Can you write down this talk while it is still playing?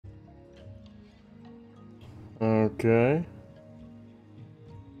Okay.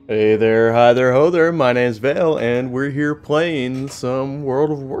 Hey there, hi there, ho there, my name's Vale, and we're here playing some World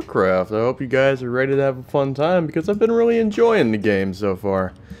of Warcraft. I hope you guys are ready to have a fun time, because I've been really enjoying the game so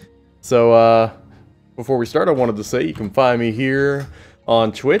far. So, before we start, I wanted to say you can find me here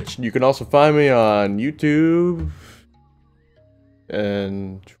on Twitch. You can also find me on YouTube,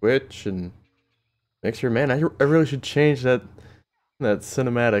 and Twitch, and Mixer. Man, I really should change that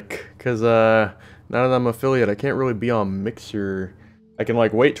cinematic, because, now that I'm affiliate, I can't really be on Mixer. I can,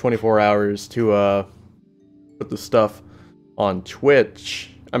 like, wait 24 hours to, put the stuff on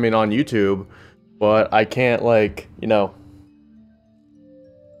Twitch, on YouTube, but I can't, like, you know,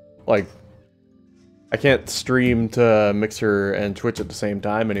 like, I can't stream to Mixer and Twitch at the same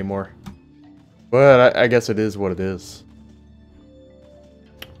time anymore. But I guess it is what it is.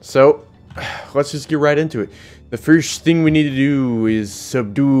 So, let's just get right into it. The first thing we need to do is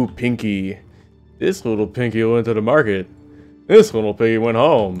subdue Pinky. This little Pinky went to the market. This little piggy went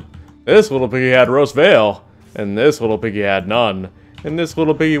home. This little piggy had roast veal. And this little piggy had none. And this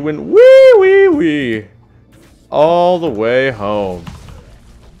little piggy went wee wee wee. All the way home.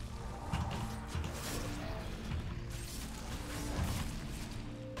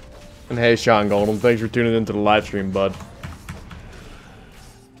 And hey, Sean Golden, thanks for tuning into the live stream, bud.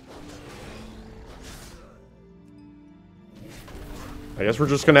 I guess we're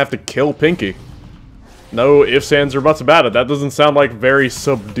just gonna have to kill Pinky. No ifs, ands, or buts about it. That doesn't sound like very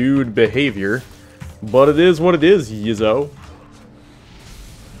subdued behavior. But it is what it is, Yizzo.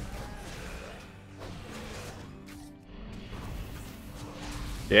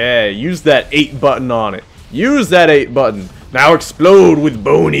 Yeah, use that 8 button on it. Use that 8 button. Now explode with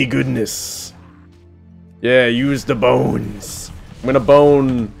bony goodness. Yeah, use the bones. I'm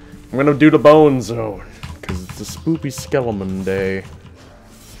gonna do the bone zone. Because it's a spoopy skeleton day.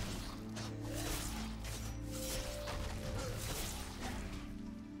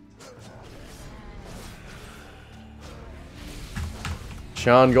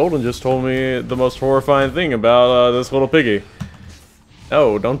 Sean Golden just told me the most horrifying thing about this little piggy.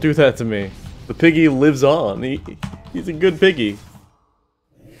 No, don't do that to me. The piggy lives on. He's a good piggy.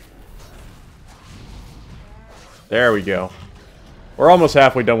 There we go. We're almost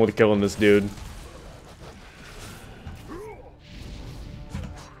halfway done with killing this dude.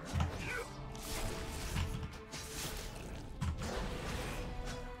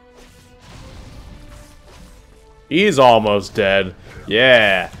 He's almost dead.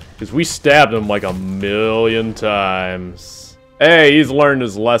 Yeah, because we stabbed him like 1,000,000 times. Hey, he's learned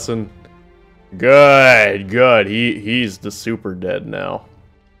his lesson. Good, good. He's the super dead now.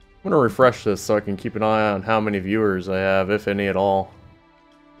 I'm gonna refresh this so I can keep an eye on how many viewers I have, if any at all.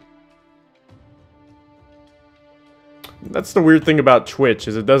 That's the weird thing about Twitch,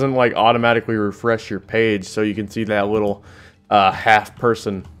 is it doesn't like automatically refresh your page so you can see that little half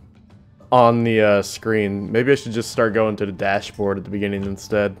person on the screen. Maybe I should just start going to the dashboard at the beginning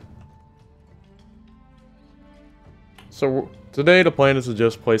instead. So today the plan is to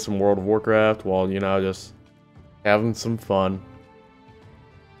just play some World of Warcraft while, you know, just having some fun.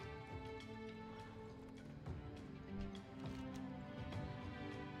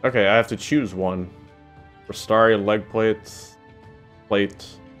 Okay, I have to choose one. Restoria leg plates. Plate.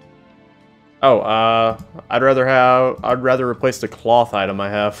 Oh, I'd rather replace the cloth item I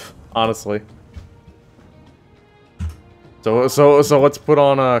have. Honestly. So let's put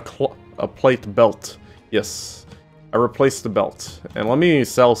on a plate belt. Yes. I replaced the belt. And let me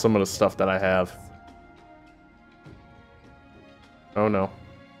sell some of the stuff that I have. Oh no.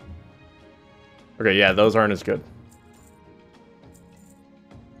 Okay, yeah, those aren't as good.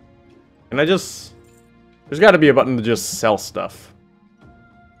 Can I just... There's gotta be a button to just sell stuff.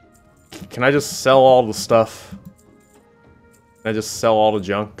 Can I just sell all the stuff? Can I just sell all the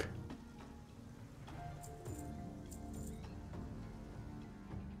junk?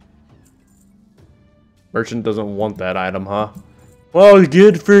 Merchant doesn't want that item, huh? Well,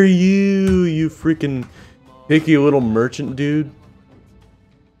 good for you, you freaking picky little merchant dude.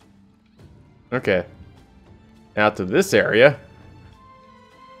 Okay. Now to this area.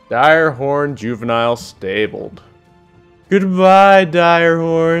 Direhorn Juvenile Stabled. Goodbye,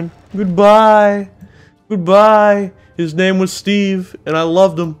 Direhorn. Goodbye. Goodbye. His name was Steve, and I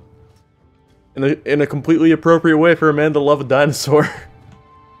loved him. In a completely appropriate way for a man to love a dinosaur.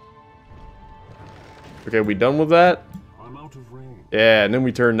 Okay, we done with that? I'm out of range. Yeah, and then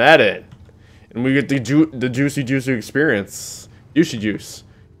we turn that in. And we get the juicy experience. Juicy juice.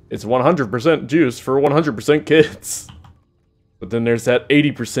 It's 100% juice for 100% kids. But then there's that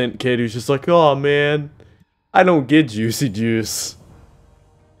 80% kid who's just like, oh man, I don't get juicy juice.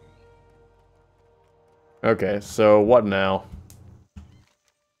 Okay, so what now?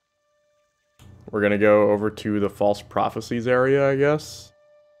 We're gonna go over to the false prophecies area, I guess.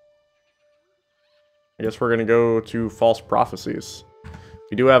 I guess we're gonna go to false prophecies.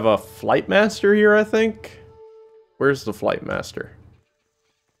 We do have a flight master here, I think. Where's the flight master?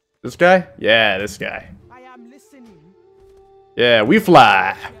 This guy? Yeah, this guy. I am listening. Yeah, we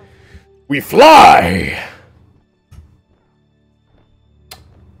fly. We fly.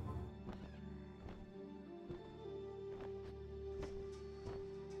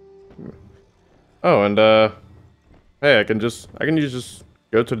 Oh, and hey, I can just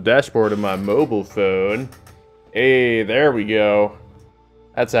go to the dashboard of my mobile phone. Hey, there we go.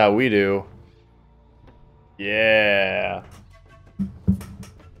 That's how we do. Yeah.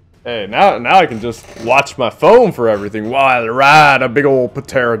 Hey, now I can just watch my phone for everything while I ride a big old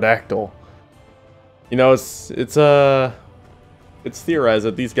pterodactyl. You know, it's theorized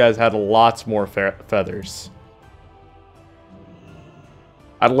that these guys had lots more feathers.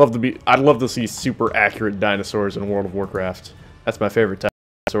 I'd love to see super accurate dinosaurs in World of Warcraft. That's my favorite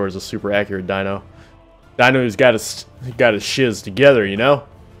dinosaur, is a super accurate dino. Dino who's got his shiz together, you know?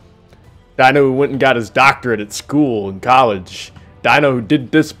 Dino who went and got his doctorate at school and college. Dino who didn't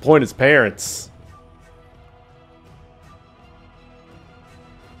disappoint his parents.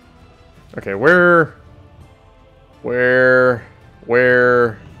 Okay, where is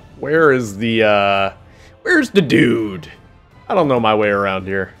the, where's the dude? I don't know my way around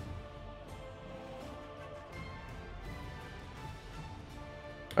here.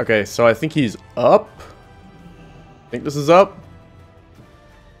 Okay, so I think he's up. I think this is up.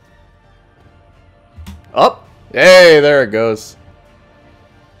 Up? Hey, there it goes.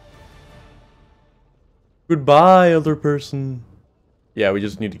 Goodbye, other person. Yeah, we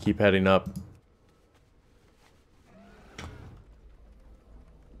just need to keep heading up.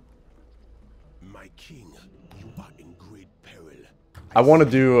 My king, you are in great peril. I want to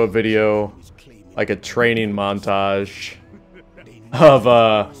do a video, like a training montage of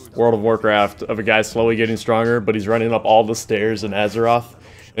World of Warcraft, of a guy slowly getting stronger, but he's running up all the stairs in Azeroth,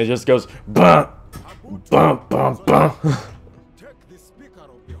 and it just goes bump, bump, bump, bump. Take the speaker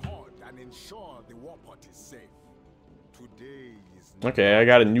of the horde and ensure the warport is safe. Today is Okay, I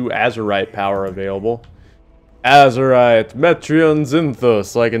got a new Azerite power available. Azerite, Metreon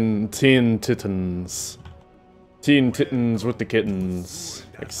Zinthos, like in Teen Titans. Teen Titans with the kittens.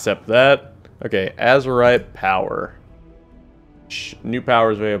 Accept that. Okay, Azerite power. New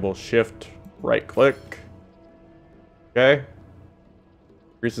powers available. Shift, right click. Okay.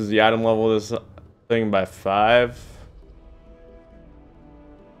 Increases the item level of this thing by 5.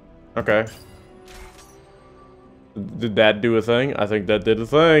 Okay. Did that do a thing? I think that did a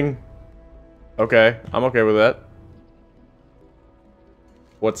thing. Okay, I'm okay with that.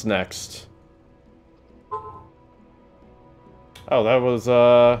 What's next? Oh, that was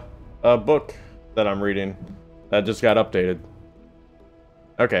a book that I'm reading that just got updated.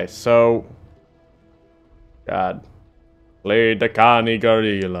 Okay, so God, Play Dakani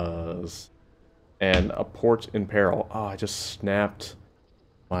Gorillas and a port in peril. Oh, I just snapped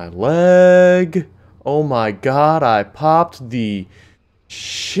my leg. Oh my God, I popped the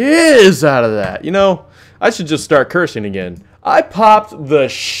shiz out of that. You know, I should just start cursing again. I popped the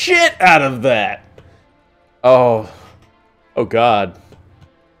shit out of that. Oh God.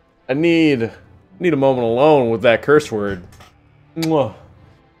 I need a moment alone with that curse word. Mwah.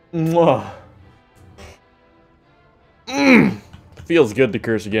 Mwah. Feels good to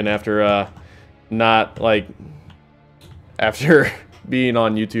curse again after not like after being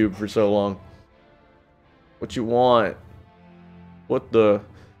on YouTube for so long. What you want? What the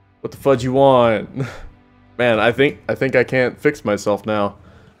fudge you want? Man, I think I can't fix myself now.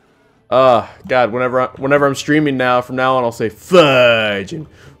 God, whenever I'm streaming now, from now on I'll say fudge and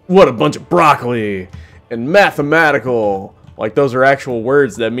what a bunch of broccoli and mathematical. Like those are actual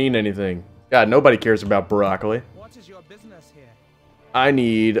words that mean anything. God, nobody cares about broccoli. What is your business here? I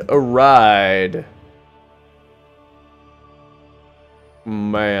need a ride.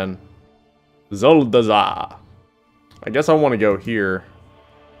 Man. Zoldaza. I guess I want to go here.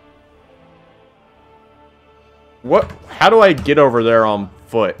 What? How do I get over there on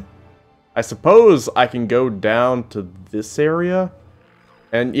foot? I suppose I can go down to this area.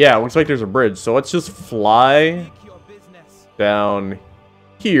 And yeah, it looks like there's a bridge. So let's just fly down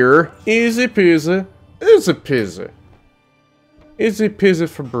here. Easy peasy. Easy peasy. Easy peasy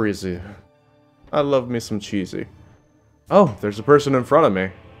for breezy. I love me some cheesy. Oh, there's a person in front of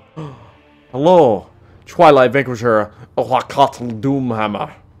me. Hello. Twilight Vanquisher. Oakatl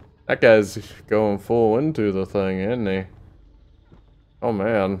Doomhammer. That guy's going full into the thing, isn't he? Oh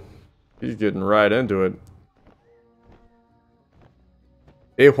man. He's getting right into it.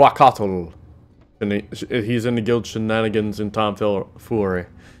 A Huacatl. He's in the guild shenanigans in tomfoolery.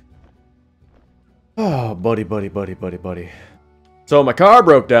 Oh, buddy. So my car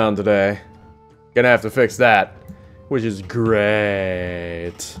broke down today. Gonna have to fix that, which is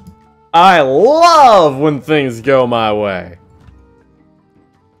great. I love when things go my way.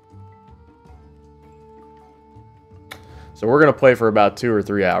 So we're gonna play for about 2 or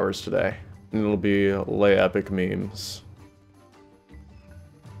 3 hours today, and it'll be lay epic memes.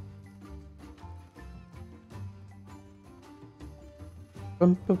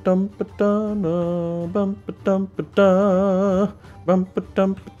 Going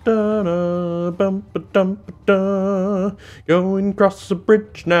across the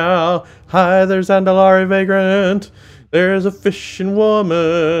bridge now. Hi, there's Andalari vagrant. There's a fishing woman,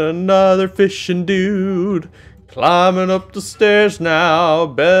 another fishing dude. Climbing up the stairs now.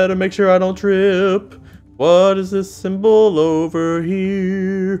 Better make sure I don't trip. What is this symbol over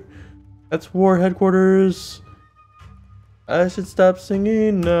here? That's war headquarters. I should stop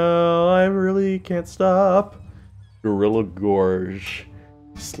singing now. I really can't stop. Gorilla Gorge.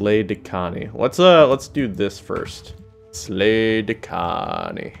 Slay Decani. Let's do this first. Slay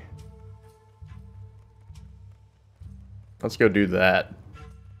Decani. Let's go do that.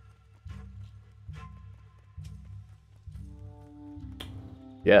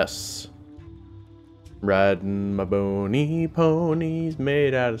 Yes. Riding my bony ponies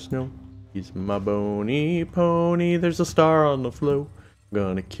made out of snow. He's my bony pony. There's a star on the floor.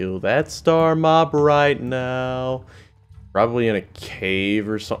 Gonna kill that star mob right now. Probably in a cave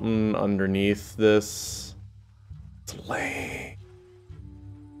or something underneath this. It's lame.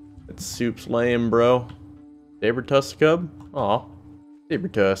 It's soup's lame, bro. Saber Tusk Cub? Aw. Saber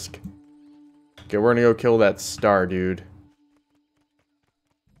Tusk. Okay, we're gonna go kill that star, dude.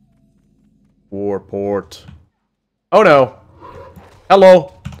 Warport. Oh no.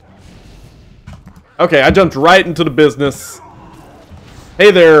 Hello. Okay, I jumped right into the business.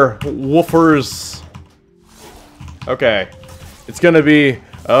 Hey there, woofers. Okay. It's gonna be...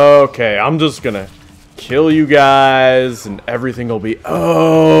 Okay, I'm just gonna kill you guys and everything will be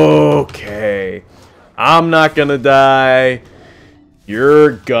okay. I'm not gonna die.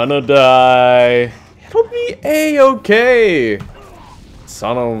 You're gonna die. It'll be a-okay.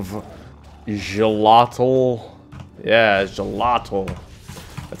 Son of gelato. Yeah, gelato.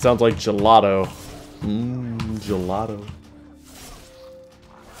 That sounds like gelato. Gelato.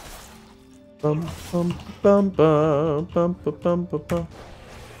 Bum bum bum bum bum bum bum bum bum.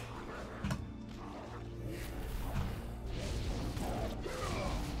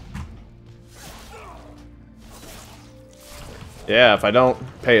 Yeah, if I don't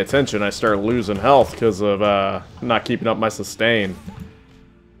pay attention, I start losing health because of not keeping up my sustain.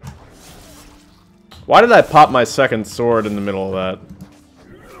 Why did I pop my second sword in the middle of that?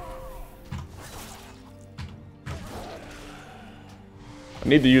 I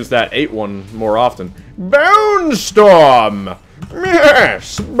need to use that 8 one more often. Bone Storm!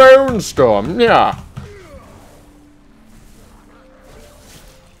 Yes! Bone Storm, yeah.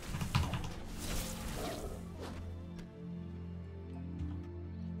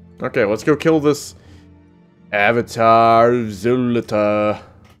 Okay, let's go kill this Avatar of Zulata.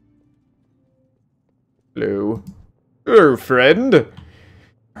 Hello. Hello, friend.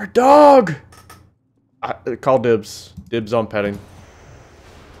 Our dog! Call dibs. Dibs on petting.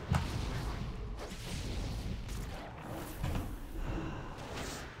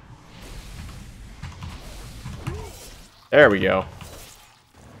 There we go.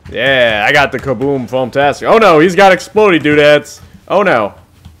 Yeah, I got the kaboom foamtastic. Oh no, he's got explodey doodads. Oh no.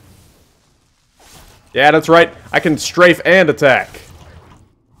 Yeah, that's right. I can strafe and attack.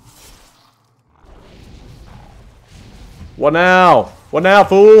 What now? What now,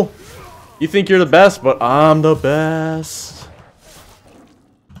 fool? You think you're the best, but I'm the best.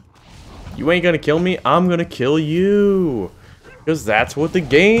 You ain't gonna kill me, I'm gonna kill you. Because that's what the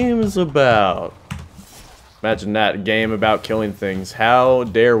game's about. Imagine that, game about killing things. How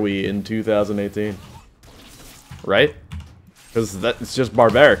dare we in 2018? Right? Because that's just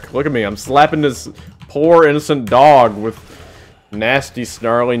barbaric. Look at me, I'm slapping this poor innocent dog with nasty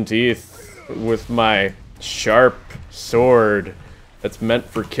snarling teeth with my sharp sword that's meant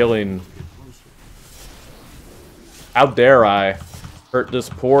for killing. How dare I hurt this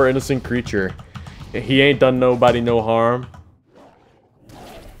poor innocent creature? He ain't done nobody no harm.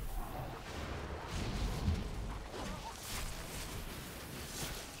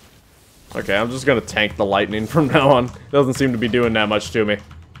 Okay, I'm just gonna tank the lightning from now on. Doesn't seem to be doing that much to me.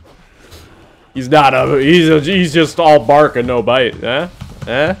 He's not a... He's just all bark and no bite. Eh?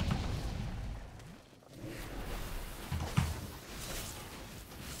 Eh?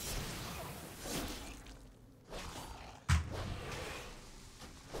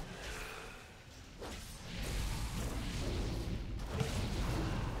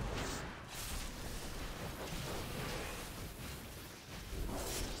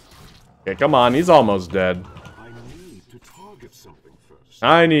 Okay, come on, he's almost dead. I need to target something first.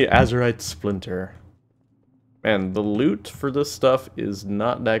 I need Azurite Splinter. Man, the loot for this stuff is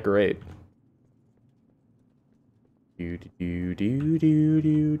not that great. Do do do do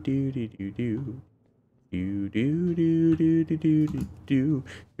do do do do do. Do do do do do do do do.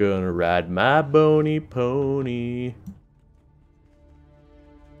 Gonna ride my bony pony.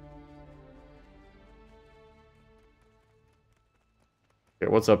 Okay,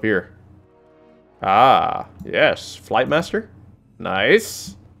 what's up here? Ah, yes, Flight Master.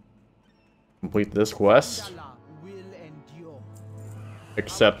 Nice. Complete this quest.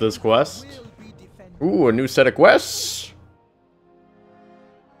 Accept this quest. Ooh, a new set of quests.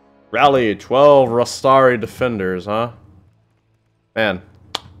 Rally 12 Rastari defenders, huh? Man.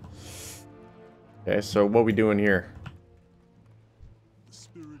 Okay, so what we doing here? The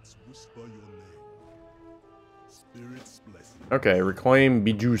spirits whisper your name. Spirits bless you. Okay, reclaim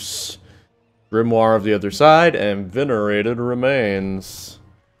Bijus. Grimoire of the Other Side and Venerated Remains.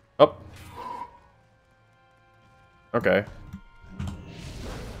 Oh. Okay.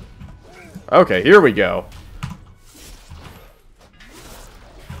 Okay, here we go.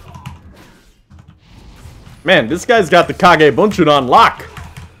 Man, this guy's got the Kage Bunshin on lock.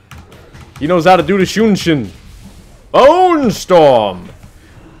 He knows how to do the Shunshin. Bone Storm!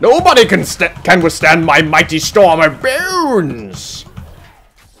 Nobody can withstand my mighty storm of bones!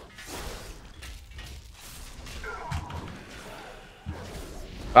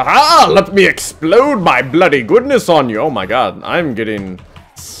 Aha! Let me explode my bloody goodness on you! Oh my god, I'm getting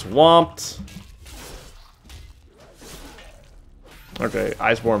swamped. Okay,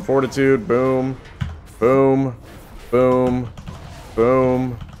 Iceborne Fortitude, boom. Boom. Boom.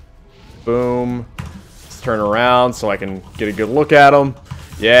 Boom. Boom. Let's turn around so I can get a good look at him.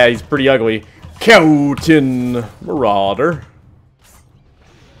 Yeah, he's pretty ugly. Koutin Marauder.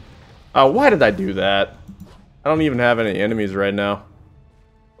 Why did I do that? I don't even have any enemies right now.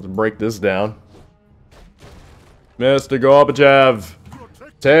 Let's break this down. Mr. Gorbachev,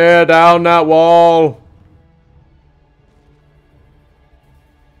 tear down that wall.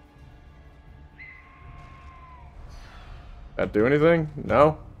 That do anything?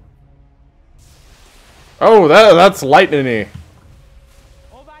 No. Oh, that's lightning-y.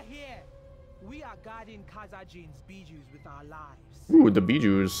 Over here, we are guarding Kazajin's Bijus with our lives. Ooh, the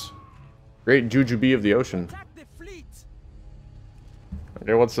Bijus. Great Jujubee of the ocean. Attack the fleet.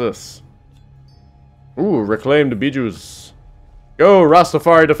 Okay, what's this? Ooh, reclaim the Bijus. Go,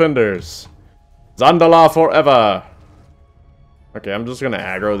 Rastafari defenders. Zandala forever. Okay, I'm just gonna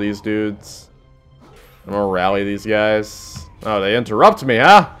aggro these dudes. I'm gonna rally these guys. Oh, they interrupt me,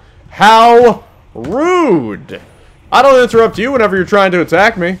 huh? How rude! I don't interrupt you whenever you're trying to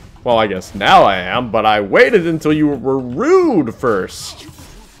attack me. Well, I guess now I am, but I waited until you were rude first.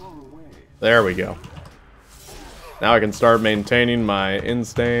 There we go. Now I can start maintaining my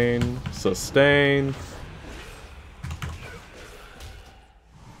insane, sustain.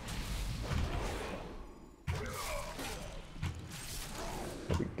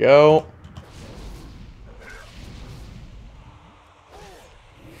 There we go.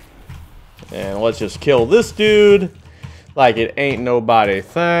 And let's just kill this dude like it ain't nobody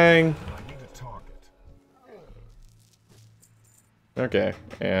thing. Okay,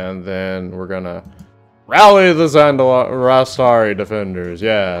 and then we're gonna rally the Rastari defenders.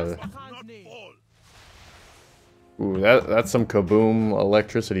 Yeah. Ooh, that's some kaboom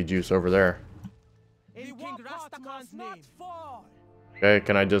electricity juice over there. Okay,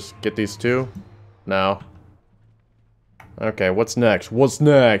 can I just get these two? No. Okay, what's next? What's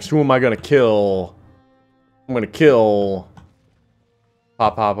next? Who am I gonna kill? I'm gonna kill.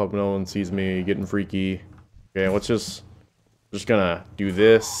 Pop up, no one sees me, getting freaky. Okay, let's just gonna do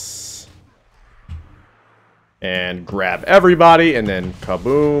this. And grab everybody, and then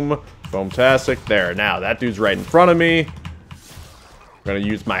kaboom. Boomtastic. There, now that dude's right in front of me. I'm gonna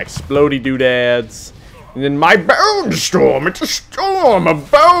use my explodey doodads. And then my bone storm. It's a storm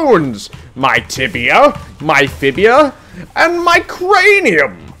of bones. My tibia, my fibia, and my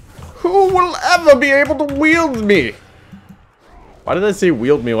cranium. Who will ever be able to wield me? Why did I say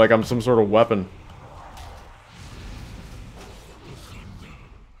wield me like I'm some sort of weapon?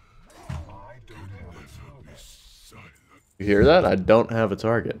 You hear that? I don't have a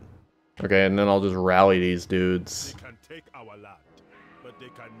target. Okay, and then I'll just rally these dudes. They can take our land, but they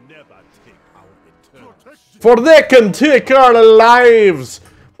can never take our eternity. For they can take our lives,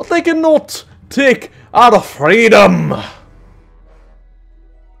 but they cannot take our freedom.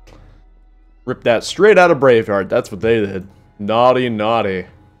 Rip that straight out of Braveheart. That's what they did. Naughty, naughty.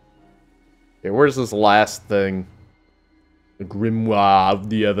 Okay, where's this last thing? The grimoire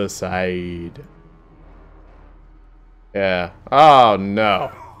of the other side. Yeah. Oh,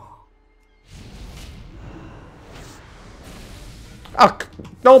 no. Oh,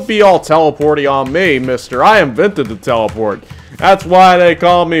 don't be all teleporty on me, mister. I invented the teleport. That's why they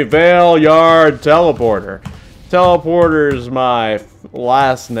call me Vale Yard Teleporter. Teleporter's my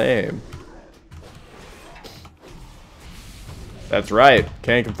last name. That's right.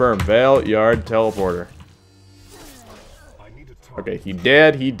 Can confirm. Vale Yard Teleporter. Okay, he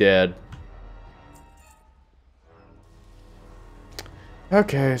dead. He dead.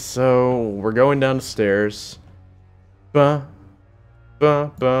 Okay, so we're going down the stairs. I'm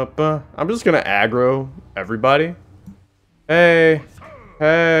just gonna aggro everybody. Hey,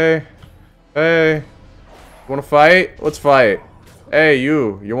 hey, hey. Wanna fight? Let's fight. Hey,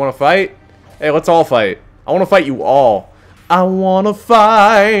 you wanna fight? Hey, let's all fight. I wanna fight you all. I wanna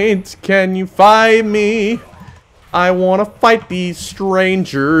fight. Can you fight me? I wanna fight these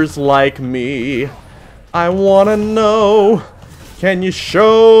strangers like me. I wanna know. Can you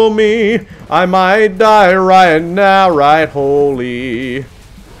show me? I might die right now, right holy.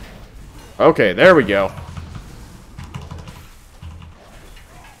 Okay, there we go.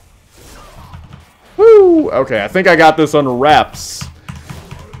 Woo! Okay, I think I got this under wraps.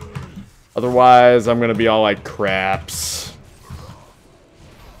 Otherwise, I'm gonna be all like craps.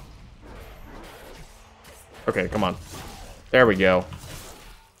 Okay, come on. There we go.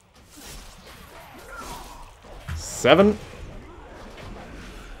 7.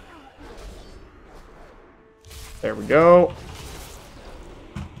 There we go.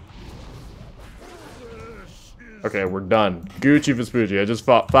 Okay, we're done. Gucci Vespucci. I just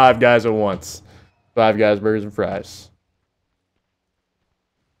fought 5 guys at once. 5 guys, burgers, and fries.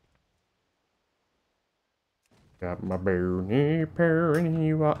 Got my brownie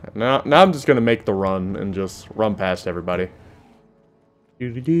pony. Now I'm just gonna make the run and just run past everybody.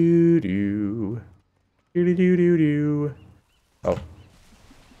 Doo doo doo doo. Doo doo doo doo doo. Oh.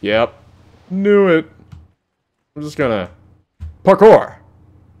 Yep. Knew it. I'm just gonna parkour.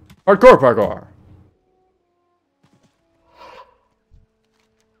 Hardcore parkour.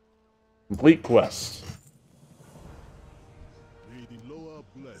 Complete quest. May the Loa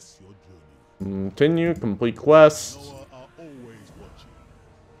bless your journey. Continue, complete quest. Loa are always watching.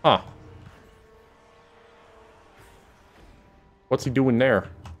 Huh. What's he doing there?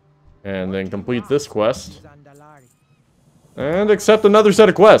 And then complete this quest. And accept another set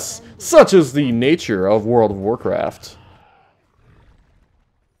of quests. Such is the nature of World of Warcraft.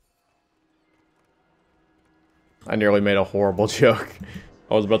 I nearly made a horrible joke.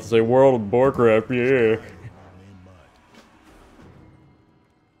 I was about to say World of Warcraft, yeah.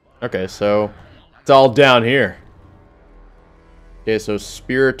 Okay, so it's all down here. Okay, so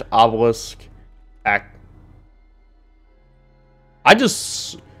Spirit Obelisk Act. I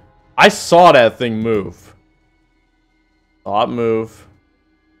saw that thing move. Saw it move.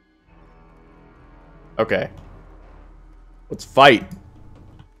 Okay. Let's fight.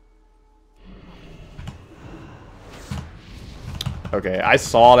 Okay, I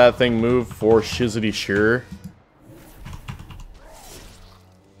saw that thing move for shizzity sure.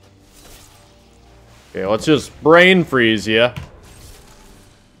 Okay, let's just brain freeze ya.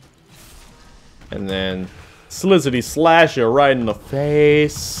 And then slizzity slash you right in the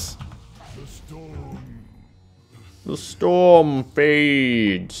face. The storm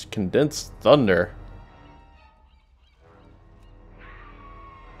fades. Condensed thunder.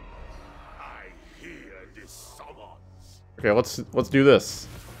 Okay, let's do this.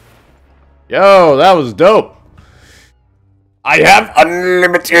 Yo, that was dope. I have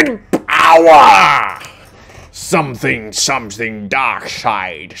unlimited power. Something dark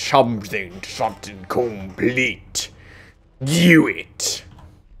side. Something complete. Do it.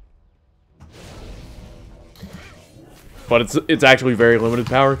 But it's actually very limited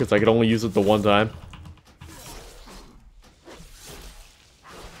power because I could only use it the one time.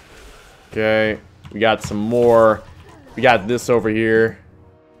 Okay, we got some more. We got this over here.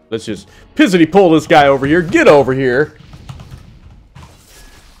 Let's just pizzity pull this guy over here. Get over here.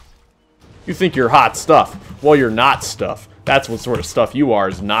 You think you're hot stuff. Well, you're not stuff. That's what sort of stuff you are,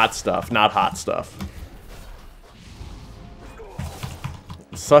 is not stuff, not hot stuff.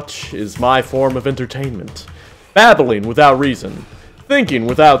 Such is my form of entertainment. Babbling without reason. Thinking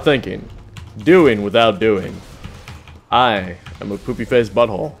without thinking. Doing without doing. I am a poopy-faced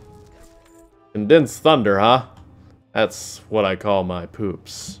butthole. Condensed thunder, huh? That's what I call my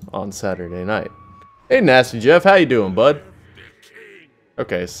poops on Saturday night. Hey, Nasty Jeff, how you doing, bud?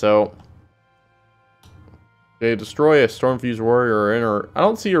 Okay, so they destroy a Stormfuse warrior or inert. I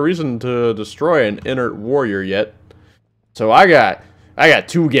don't see a reason to destroy an inert warrior yet. So I got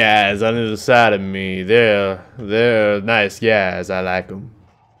two guys on the side of me. They're nice guys. I like them.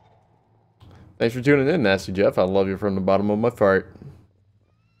 Thanks for tuning in, Nasty Jeff. I love you from the bottom of my heart.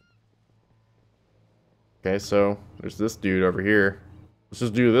 Okay, so there's this dude over here. Let's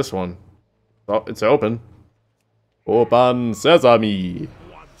just do this one. Oh, it's open. Open sesame.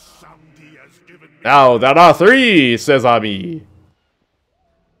 Now there are 3 sesame.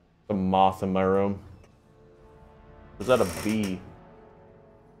 A moth in my room. Is that a bee? Is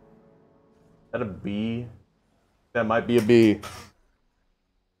that a bee? That might be a bee.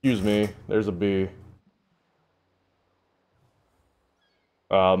 Excuse me, there's a bee.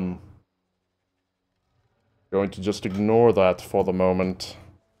 Going to just ignore that for the moment.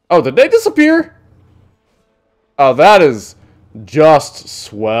 Oh, did they disappear? Oh, that is just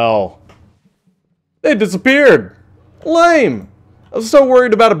swell. They disappeared. Lame. I was so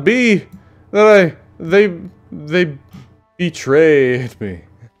worried about a bee that they betrayed me.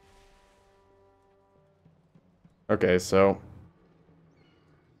 Okay, so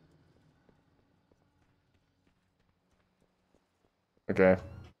okay,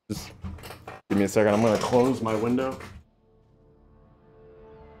 just give me a second. I'm gonna close my window.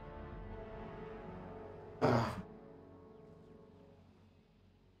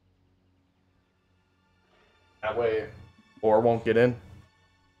 That way, or won't get in.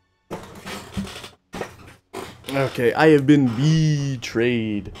 Okay, I have been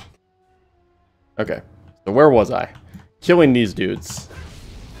betrayed. Okay, so where was I? Killing these dudes.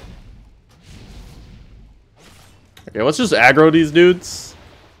 Okay, let's just aggro these dudes.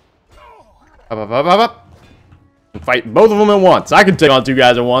 Up, up, up, up, up. And fight both of them at once. I can take on 2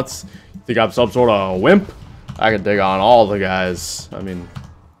 guys at once. You think I'm some sort of wimp? I can take on all the guys. I mean,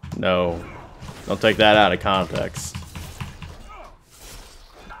 no. Don't take that out of context.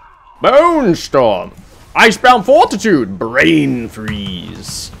 Bone Storm. Icebound Fortitude. Brain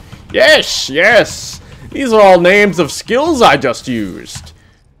Freeze. Yes, yes. These are all names of skills I just used.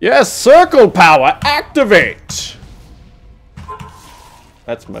 Yes, Circle Power. Activate.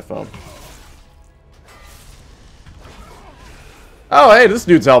 That's my phone. Oh, hey, this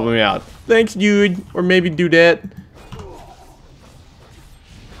dude's helping me out. Thanks, dude. Or maybe dudette.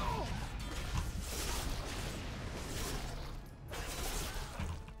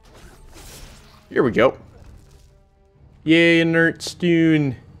 Here we go. Yay, inert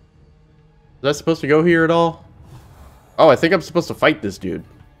Stune. Is that supposed to go here at all? Oh, I think I'm supposed to fight this dude.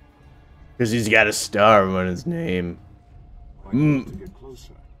 Because he's got a star on his name.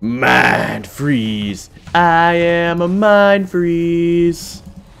 Mind freeze. I am a mind freeze.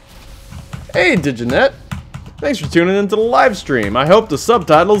 Hey, Diginet. Thanks for tuning into the live stream. I hope the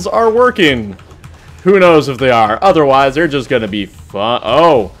subtitles are working. Who knows if they are. Otherwise, they're just going to be fun.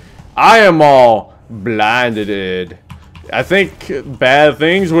 Oh, I am all blinded. I think bad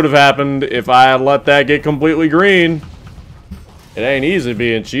things would have happened if I had let that get completely green. It ain't easy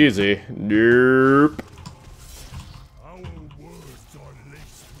being cheesy. Nope.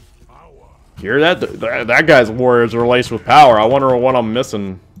 Hear that? That guy's warriors are laced with power. I wonder what I'm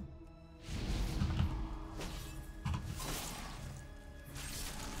missing.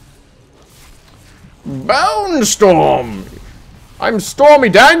 Bone Storm! I'm Stormy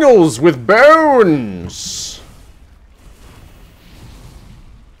Daniels with bones!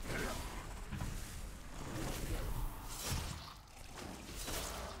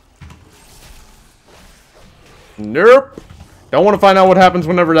 Nope. Don't want to find out what happens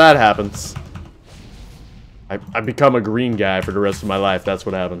whenever that happens. I become a green guy for the rest of my life. That's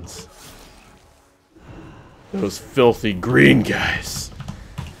what happens. Those filthy green guys.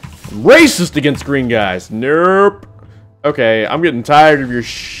 I'm racist against green guys. Nope. Okay, I'm getting tired of your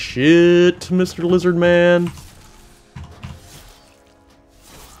shit, Mr. Lizard Man.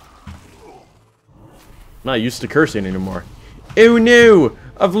 I'm not used to cursing anymore. Oh no!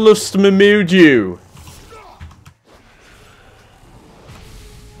 I've lost my mojo.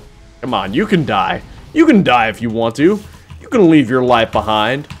 Come on, you can die. You can die if you want to. You can leave your life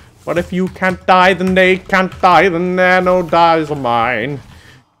behind. But if you can't die, then they can't die. The nano dies of mine.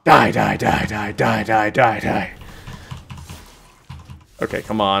 Die, die, die, die, die, die, die, die. Okay,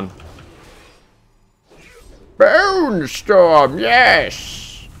 come on. Bone Storm,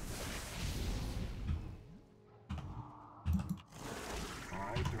 yes!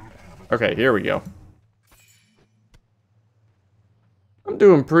 Okay, here we go. I'm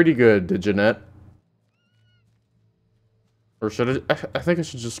doing pretty good, Jeanette. Or should I think I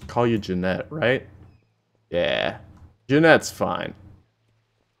should just call you Jeanette, right? Yeah. Jeanette's fine.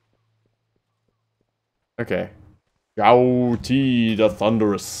 Okay. Gao Ti, the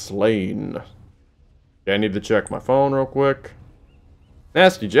Thunderous Slain. Okay, I need to check my phone real quick.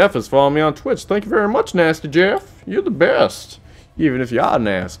 Nasty Jeff is following me on Twitch. Thank you very much, Nasty Jeff. You're the best. Even if you are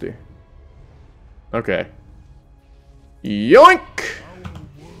nasty. Okay. Yoink!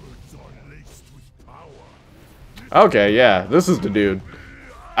 Okay, yeah, this is the dude.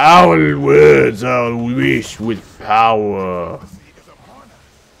 Our words are laced with power.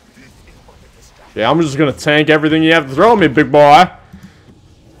 Yeah, I'm just gonna tank everything you have to throw at me, big boy.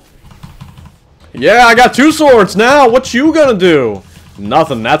 Yeah, I got 2 swords now. What you gonna do?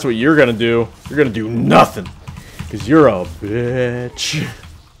 Nothing. That's what you're gonna do. You're gonna do nothing. Because you're a bitch.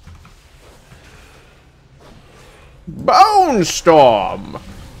 Bone Storm.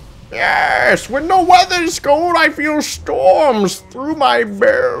 Yes, when the weather's cold, I feel storms through my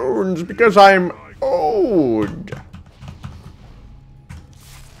bones because I'm old.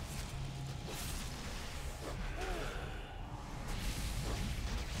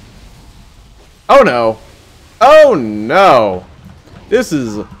 Oh no. Oh no. This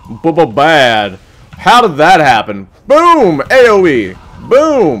is bad. How did that happen? Boom! AoE!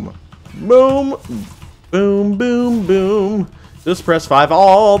 Boom! Boom! Boom, boom, boom. Just press 5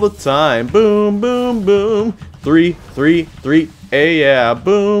 all the time. Boom, boom, boom. 3, 3, 3. Yeah.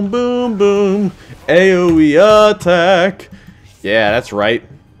 Boom, boom, boom. AoE attack. Yeah, that's right.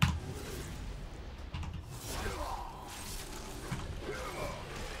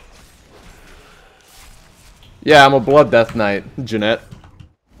 Yeah, I'm a Blood Death Knight, Jeanette.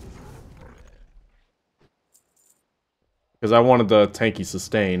 Because I wanted the tanky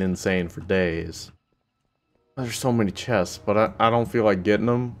sustain insane for days. There's so many chests, but I don't feel like getting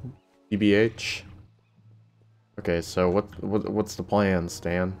them. EBH. Okay, so what's the plan,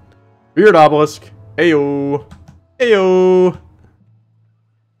 Stan? Beard Obelisk. Ayo. Ayo.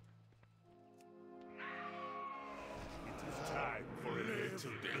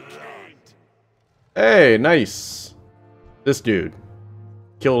 Hey, nice. This dude.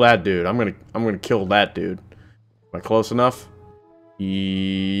 Kill that dude. I'm gonna kill that dude. Am I close enough?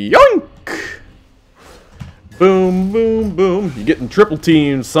 Yoink! Boom, boom, boom. You're getting triple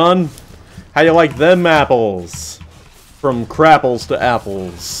teamed, son. How you like them apples? From crapples to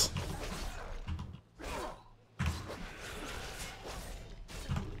apples.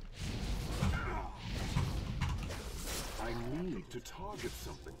 I need to target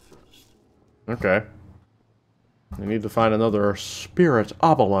something first. Okay. I need to find another spirit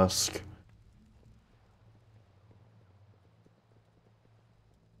obelisk.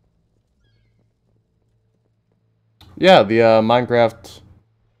 Yeah, the Minecraft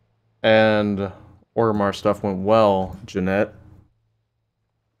and Orgrimmar stuff went well, Jeanette.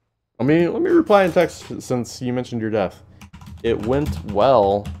 Let me reply in text since you mentioned your death. It went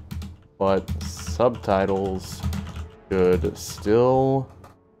well, but subtitles should still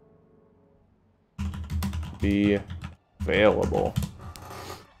be available.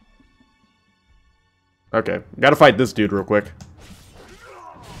 Okay, gotta fight this dude real quick.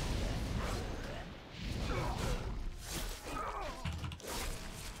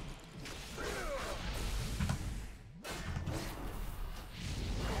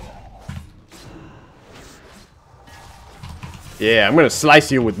 Yeah, I'm gonna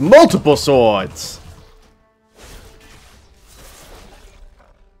slice you with multiple swords!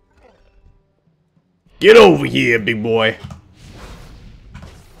 Get over here, big boy!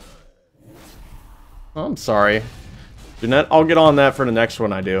 Oh, I'm sorry. Jeanette, I'll get on that for the next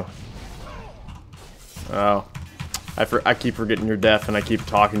one I do. Oh. I keep forgetting you're deaf and I keep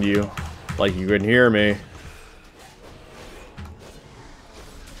talking to you like you couldn't hear me.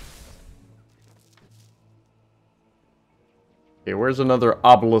 Okay, where's another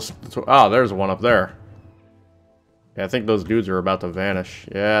obelisk? Ah, there's one up there. Yeah, I think those dudes are about to vanish.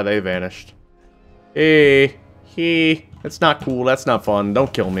 Yeah, they vanished. Hey, that's not cool. That's not fun.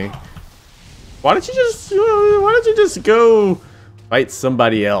 Don't kill me. Why don't you just go fight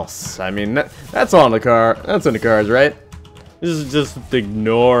somebody else? I mean, that's on the car. That's in the cards, right? Just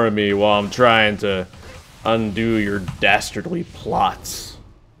ignore me while I'm trying to undo your dastardly plots.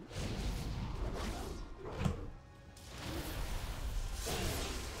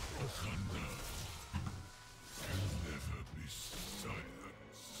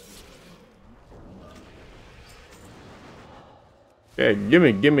 Okay,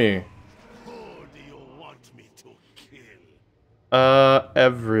 gimme. Who do you want me to kill?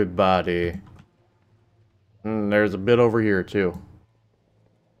 Everybody. There's a bit over here, too.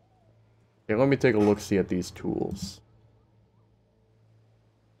 Okay, let me take a look-see at these tools.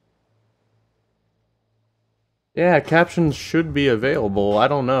 Yeah, captions should be available. I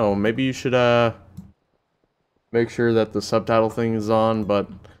don't know. Maybe you should, make sure that the subtitle thing is on, but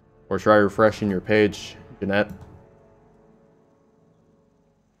Or try refreshing your page, Jeanette.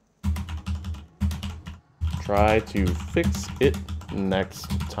 Try to fix it next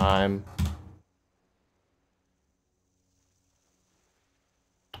time.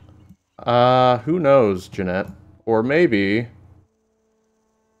 Who knows, Jeanette? Or maybe...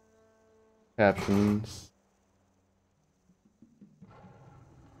 captions.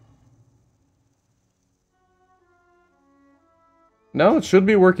 No, it should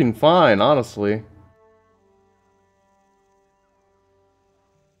be working fine, honestly.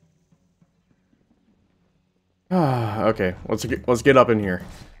 Okay, let's get up in here.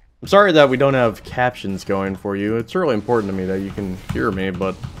 I'm sorry that we don't have captions going for you. It's really important to me that you can hear me,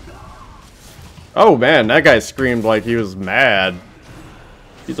 but... Oh man, that guy screamed like he was mad.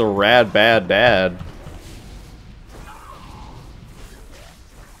 He's a rad bad dad.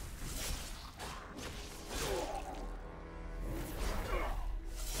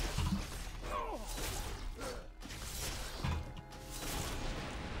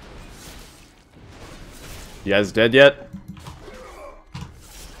 You guys dead yet?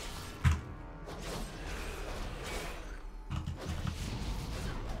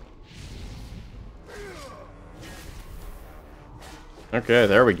 Okay,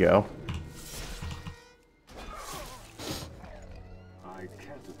 there we go. I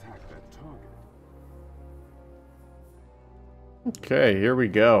can't attack that target. Okay, here we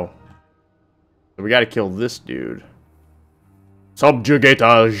go. So we gotta kill this dude.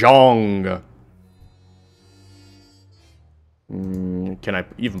 Subjugator Zhong. Can I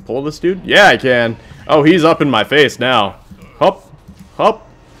even pull this dude? Yeah, I can. Oh, he's up in my face now. Hup, hup,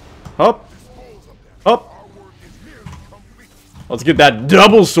 hup, hup. Let's get that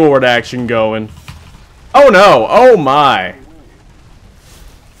double sword action going. Oh no, oh my.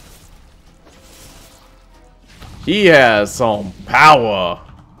 He has some power.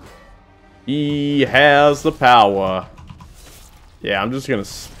 He has the power. Yeah, I'm just gonna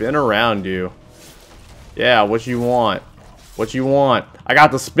spin around you. Yeah, what you want? What you want? I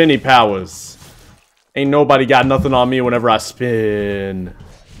got the spinny powers. Ain't nobody got nothing on me whenever I spin.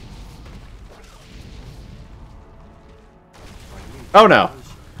 Oh no.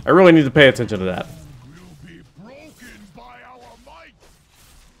 I really need to pay attention to that. Will be broken by our might.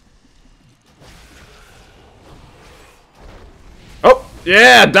 Oh,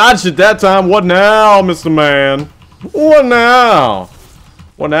 yeah, dodged it that time. What now, Mr. Man? What now?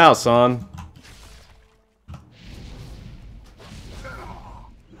 What now, son?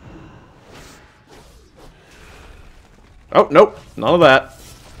 Oh, nope. None of that.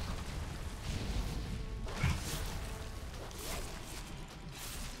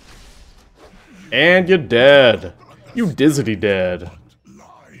 And you're dead. You dizzity dead.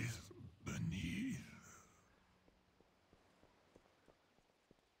 Lies beneath.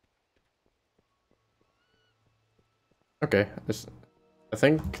 Okay. I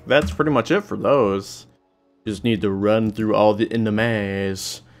think that's pretty much it for those. Just need to run through all the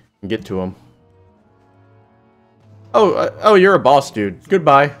enemies and get to them. Oh, you're a boss dude.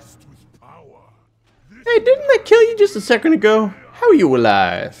 Goodbye. Hey, didn't I kill you just a second ago? How are you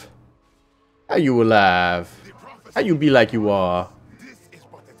alive? How you alive? How you be like you are?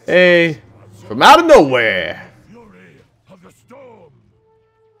 Hey, from out of nowhere. Fury of the storm.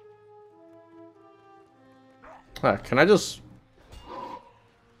 Can I just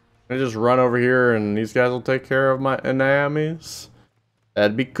run over here and these guys will take care of my enemies?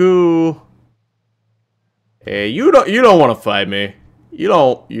 That'd be cool. Hey, you don't want to fight me. You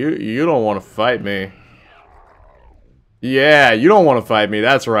don't want to fight me. Yeah, you don't want to fight me.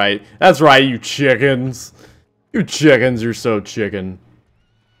 That's right. That's right, you chickens. You chickens, you're so chicken.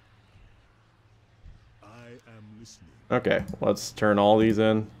 I am listening. Okay, let's turn all these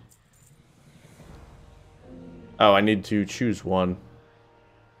in. Oh, I need to choose one.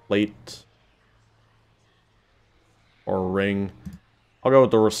 Plate. Or ring. I'll go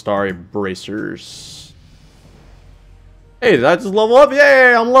with the Rostari bracers. Hey, did I just level up?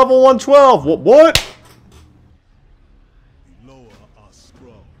 Yay, I'm level 112. What? The lower are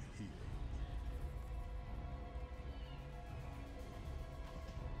strong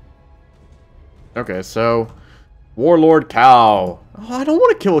here. Okay, so Warlord Cow. Oh, I don't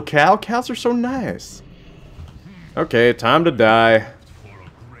want to kill a cow. Cows are so nice. Okay, time to die. For a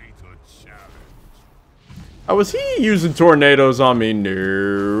greater challenge. Oh, was he using tornadoes on me?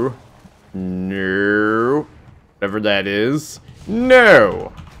 No. No. Whatever that is.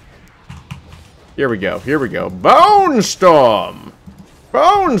 No. Here we go. Here we go. Bone Storm.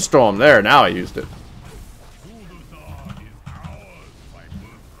 Bone Storm. There, now I used it. Zul'Thuzar is ours by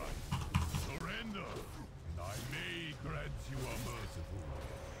birthright. Surrender, and I may grant you a merciful.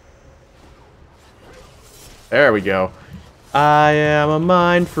 There we go. I am a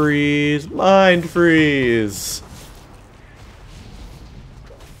mind freeze. Mind freeze.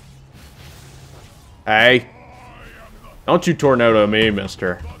 Hey. Don't you tornado me,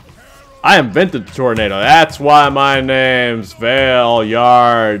 mister. I invented the tornado. That's why my name's Vale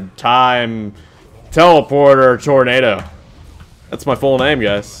Yard Time Teleporter Tornado. That's my full name,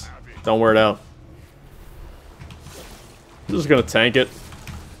 guys. Don't wear it out. I'm just gonna tank it.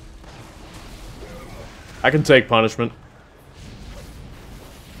 I can take punishment.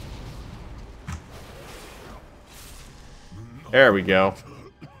 There we go.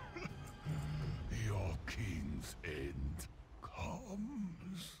 Your king's end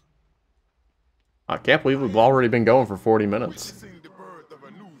comes. I can't believe we've already been going for 40 minutes. Witnessing the birth of a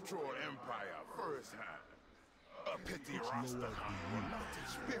new Troll Empire firsthand. A petty Rastafari will not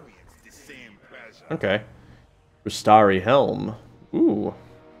experience the same pleasure. Okay. Rustari Helm. Ooh.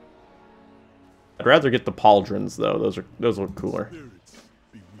 I'd rather get the pauldrons though. Those look cooler.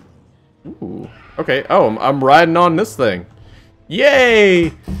 Ooh. Okay. Oh, I'm riding on this thing.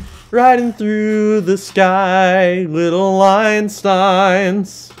 Yay! Riding through the sky, little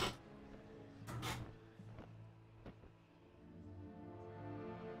Einsteins.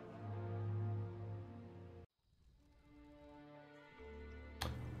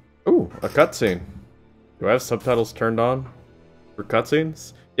 Ooh, a cutscene. Do I have subtitles turned on for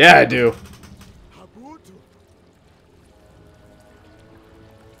cutscenes? Yeah, I do.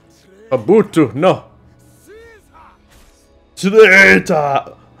 Abutu, no.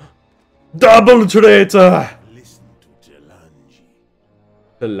 Traitor! Double traitor! Listen to Jalanji.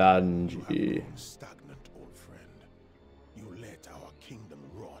 Jalanji. Stagnant, old friend. You let our kingdom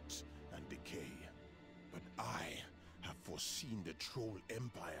rot and decay. But I have foreseen the Troll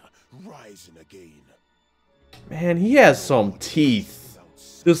Empire rising again. Man, he has some teeth.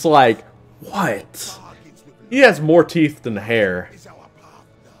 Just like, what? He has more teeth than hair.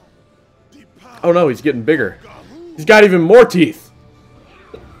 Oh no, he's getting bigger. He's got even more teeth.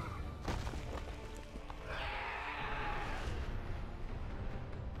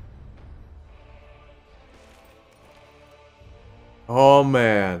 Oh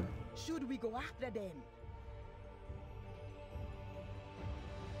man. Should we go after them?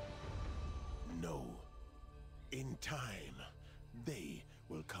 No. In time, they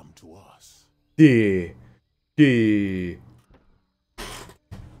will come to us. Yeah.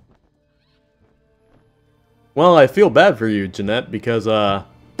 Well, I feel bad for you, Jeanette, because, I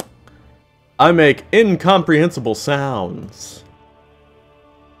make incomprehensible sounds.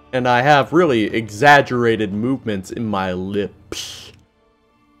 And I have really exaggerated movements in my lips.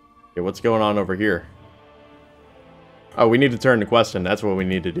 Okay, what's going on over here? Oh, we need to turn the quest in. That's what we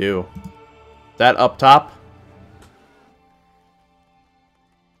need to do. Is that up top?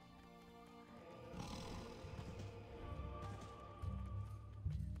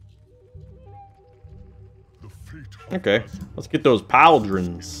 Okay, let's get those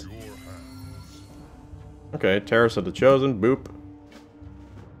pauldrons. Okay, Terrace of the Chosen. Boop.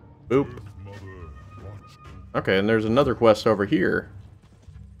 Boop. Okay, and there's another quest over here.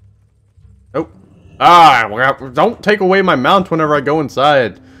 Nope. Ah, don't take away my mount whenever I go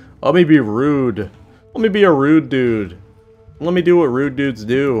inside. Let me be rude. Let me be a rude dude. Let me do what rude dudes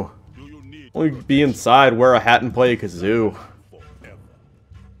do. Let me be inside, wear a hat, and play a kazoo.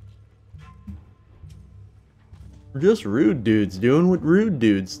 We're just rude dudes doing what rude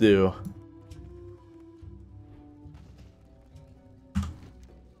dudes do.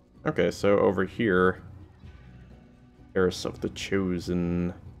 Okay, so over here, Terrace of the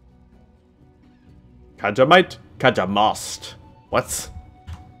Chosen. Kajamite? Kajamast. What?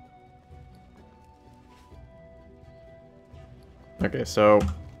 Okay, so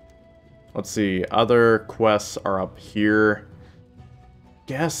let's see. Other quests are up here.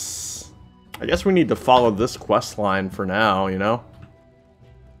 I guess we need to follow this quest line for now, you know?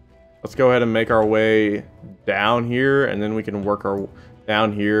 Let's go ahead and make our way down here, and then we can work our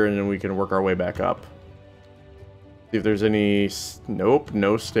down here, and then we can work our way back up. See if there's any. Nope,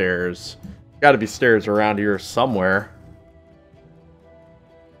 no stairs. Got to be stairs around here somewhere.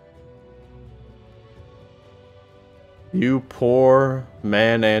 You poor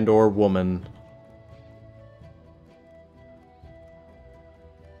man and/or woman.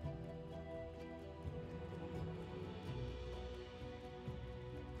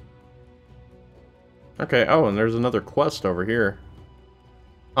 Okay, oh, and there's another quest over here.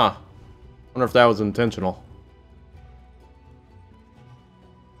 Huh. Wonder if that was intentional.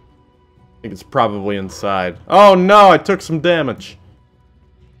 I think it's probably inside. Oh no, I took some damage.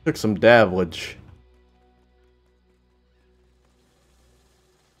 Took some damage.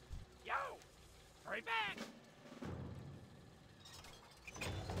 Yo! Hurry back!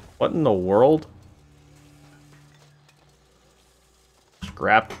 What in the world?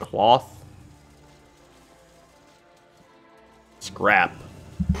 Scrapped cloth? Scrap.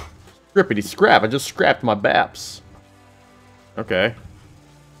 Scrippity scrap. I just scrapped my baps. Okay.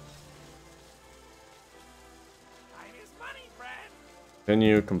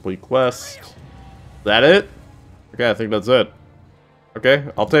 Continue, complete quest. Is that it? Okay, I think that's it. Okay,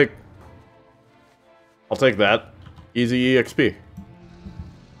 I'll take that. Easy EXP.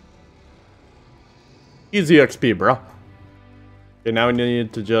 Easy XP, bro. Okay, now we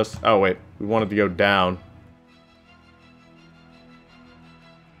need to just... Oh, wait. We wanted to go down.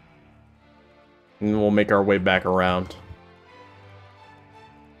 And we'll make our way back around.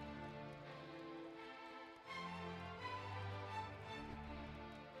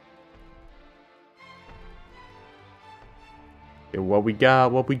 Okay, what we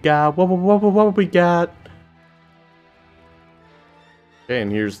got? What we got? What we got? Okay,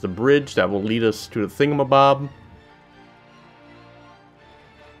 and here's the bridge that will lead us to the thingamabob.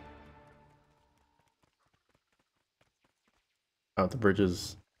 Oh, the bridge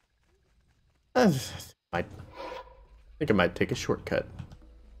is... I think I might take a shortcut.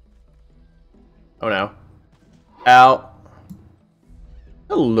 Oh no. Ow.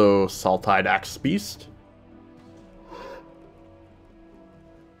 Hello, Salt-Eyed Axe Beast.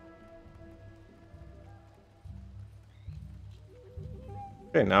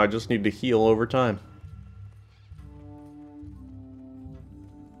 Okay, now I just need to heal over time.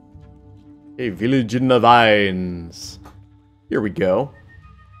 Okay, Village in the Vines. Here we go.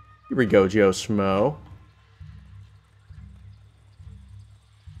 Here we go, Joe Schmo.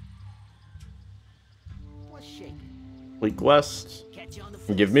 What's shaking? Complete quests. Catch you on the And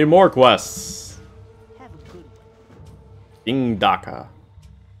flip give me more quests. Have a good one. King Daka.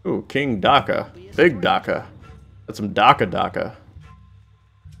 Ooh, King Daka. Big Daka. That's some Daka.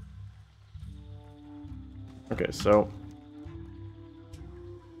 Okay, so...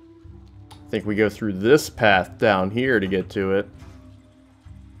 I think we go through this path down here to get to it.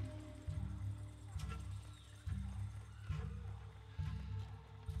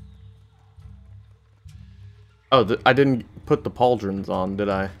 Oh, I didn't put the pauldrons on, did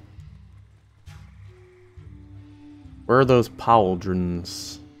I? Where are those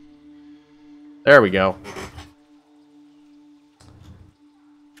pauldrons? There we go.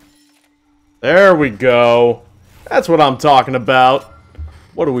 There we go. That's what I'm talking about.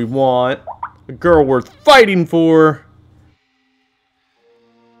 What do we want? A girl worth fighting for.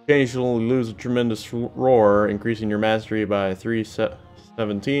 Occasionally lose a tremendous roar, increasing your mastery by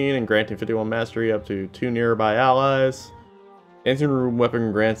 317 and granting 51 mastery up to 2 nearby allies. Dancing Rune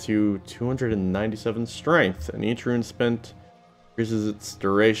weapon grants you 297 strength, and each rune spent increases its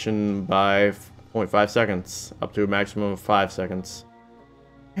duration by 0.5 seconds, up to a maximum of 5 seconds.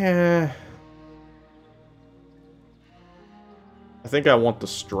 I think I want the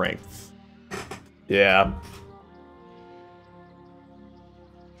strength. Yeah.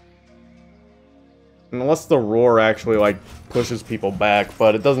 Unless the roar actually, like, pushes people back,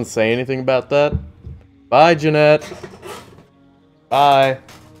 but it doesn't say anything about that. Bye, Jeanette. Bye.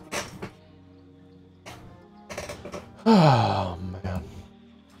 Oh, man.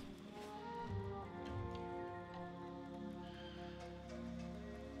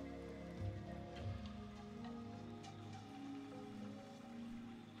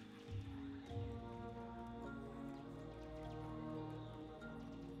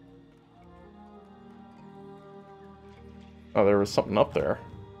 Oh, there was something up there.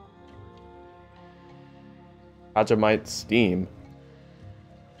 Ajamite Steam.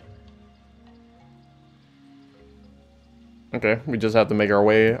 Okay, we just have to make our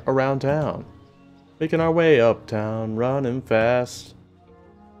way around town. Making our way uptown, running fast.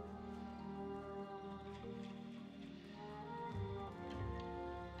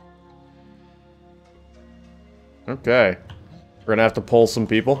 Okay. We're gonna have to pull some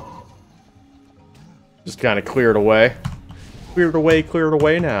people. Just kind of clear it away. Clear it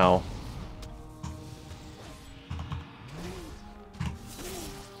away now.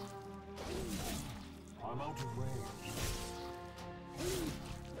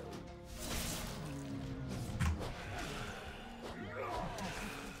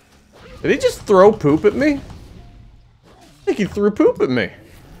 Did he just throw poop at me? I think he threw poop at me.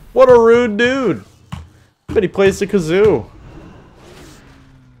 What a rude dude. I bet he plays the kazoo.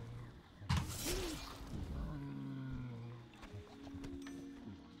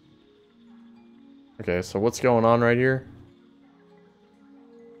 Okay, so what's going on right here?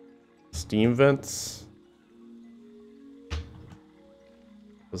 Steam vents?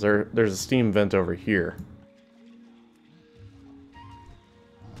 There's a steam vent over here.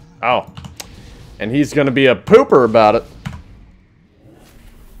 Oh. And he's gonna be a pooper about it.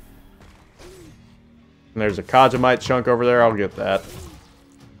 And there's a Kajamite chunk over there. I'll get that.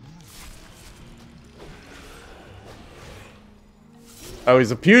 Oh,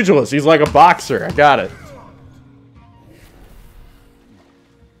 he's a pugilist. He's like a boxer. I got it.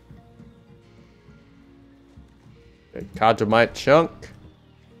 Okay, Kajamite chunk.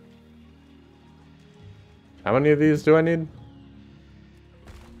 How many of these do I need?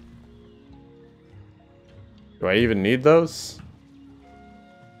 Do I even need those?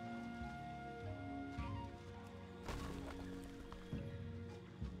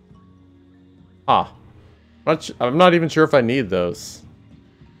 Huh. I'm not even sure if I need those.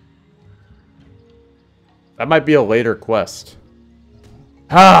 That might be a later quest.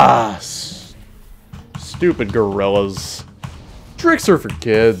 Ah! Stupid gorillas. Tricks are for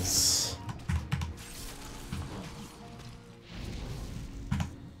kids.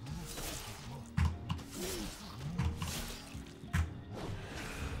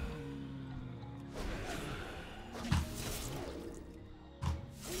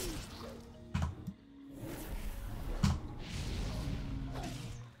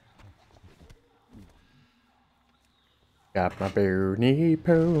 Got my Bernie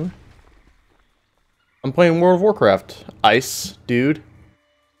Poo. I'm playing World of Warcraft. Ice, dude.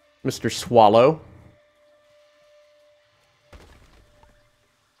 Mr. Swallow.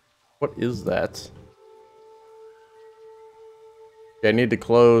 What is that? Okay, I need to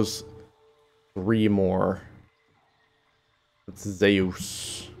close 3 more. It's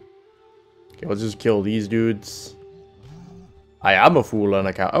Zeus. Okay, let's just kill these dudes. I am a fool on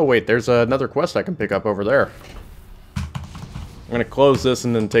a cow. Oh wait, there's another quest I can pick up over there. I'm gonna close this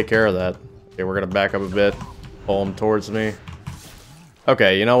and then take care of that. Okay, we're gonna back up a bit. Pull him towards me.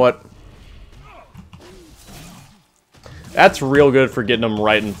 Okay, you know what? That's real good for getting them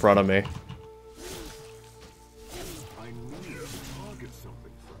right in front of me.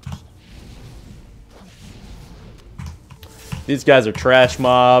 These guys are trash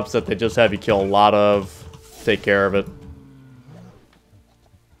mobs that they just have you kill a lot of. Take care of it.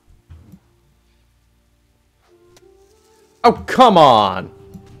 Oh, come on!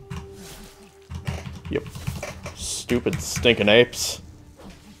 Yep. Stupid stinking apes.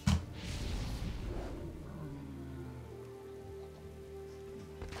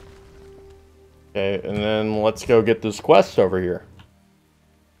 Okay, and then let's go get this quest over here.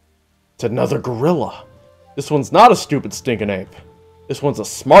 It's another gorilla. This one's not a stupid stinking ape. This one's a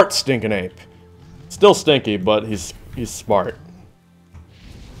smart stinking ape. Still stinky, but he's smart.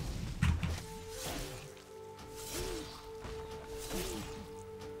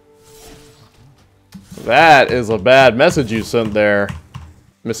 That is a bad message you sent there,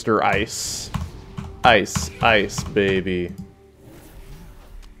 Mr. Ice. Ice, ice, baby.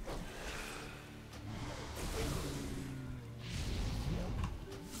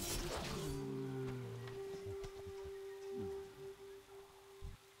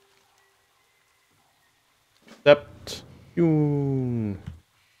 Septune.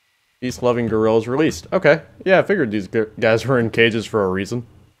 Peace-loving gorillas released. Okay, yeah, I figured these guys were in cages for a reason.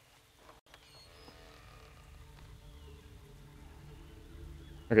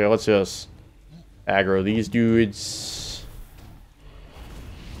 Okay, let's just aggro these dudes.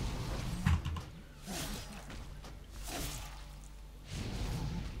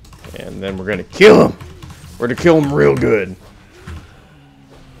 And then we're gonna kill him. We're gonna kill him real good.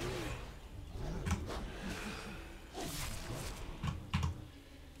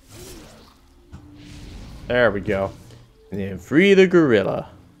 There we go. And then free the gorilla.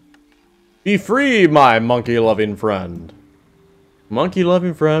 Be free, my monkey-loving friend.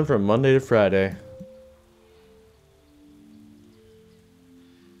 Monkey-loving friend from Monday to Friday.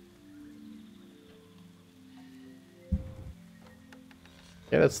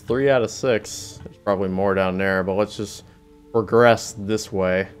 Yeah, that's 3 out of 6. There's probably more down there, but let's just progress this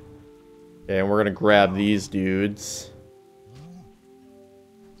way. Okay, and we're gonna grab these dudes.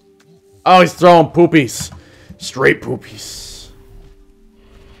 Oh, he's throwing poopies. Straight poopies.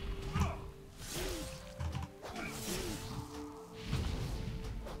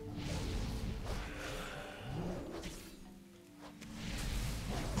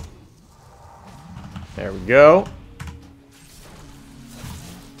 There we go.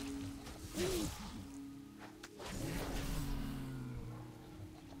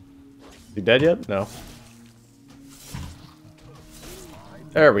 Is he dead yet? No.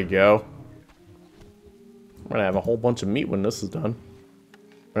 There we go. I'm gonna have a whole bunch of meat when this is done.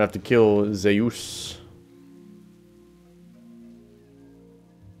 I'm gonna have to kill Zeus.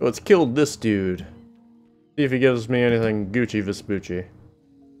 Let's kill this dude. See if he gives me anything Gucci Vespucci.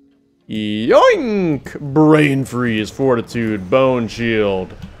 Yoink! Brain freeze, fortitude, bone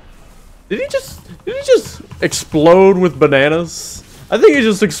shield. Did he just explode with bananas? I think he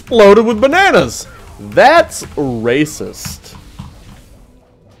just exploded with bananas. That's racist.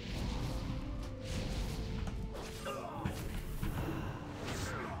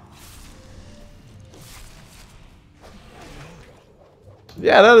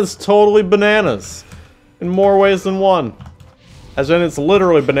 Yeah, that is totally bananas. In more ways than one. As in, it's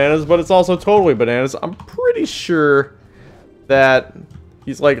literally bananas, but it's also totally bananas. I'm pretty sure that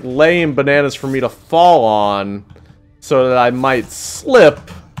he's like laying bananas for me to fall on so that I might slip.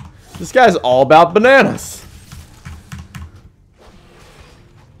 This guy's all about bananas.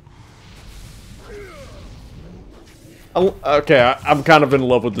 Okay, I'm kind of in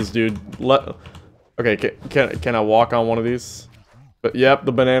love with this dude. Okay, can I walk on one of these? But yep,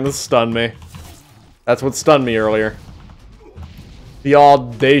 the bananas stunned me. That's what stunned me earlier. The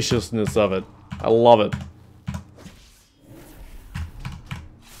audaciousness of it. I love it.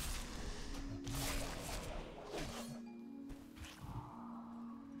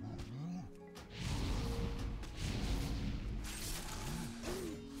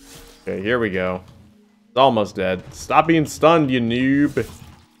 Okay, here we go. It's almost dead. Stop being stunned, you noob.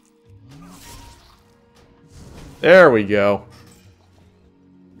 There we go.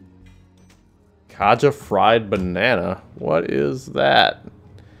 Kaja fried banana. What is that?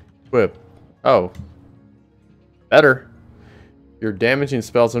 Equip. Oh. Better. Your damaging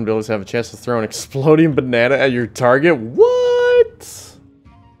spells and abilities have a chance to throw an exploding banana at your target. What?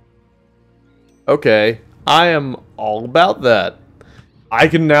 Okay. I am all about that. I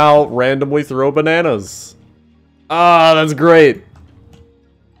can now randomly throw bananas. Ah, that's great.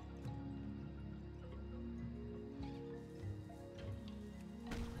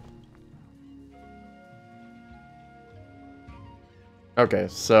 Okay,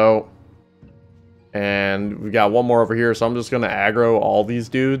 so... And we got one more over here, so I'm just gonna aggro all these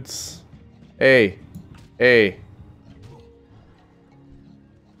dudes. Hey. Hey.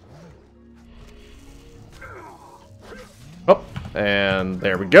 Oh, and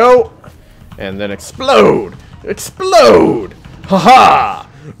there we go. And then explode! Explode! Haha!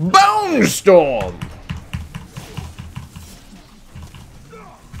 Bone storm!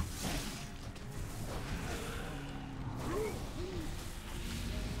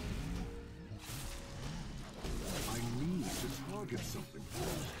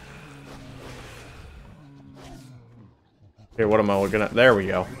 Okay, what am I looking at? There we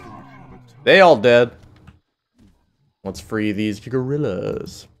go. They all dead. Let's free these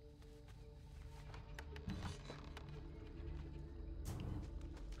gorillas.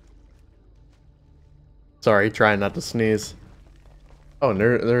 Sorry, trying not to sneeze. Oh, and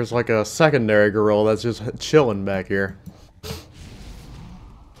there's like a secondary gorilla that's just chilling back here.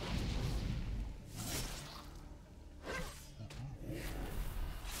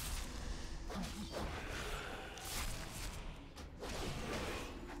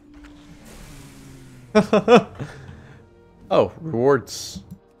 Oh, rewards.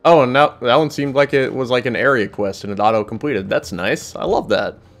 Oh, and now that one seemed like it was like an area quest and it auto-completed. That's nice. I love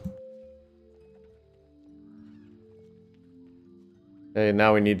that. Okay,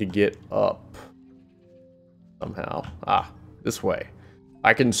 now we need to get up. Somehow. Ah, this way.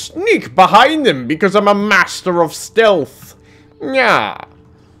 I can sneak behind them because I'm a master of stealth. Yeah.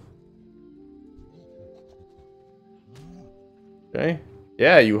 Okay.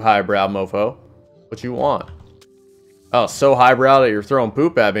 Yeah, you highbrow mofo. What you want? Oh, so highbrow that you're throwing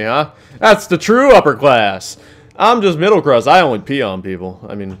poop at me, huh? That's the true upper class. I'm just middle class. I only pee on people.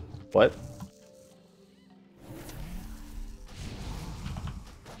 I mean, what?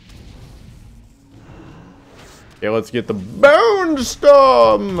 Okay, let's get the bone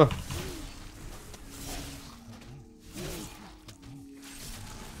storm.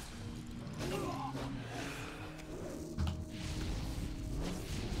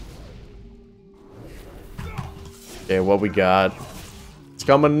 Okay, what we got? It's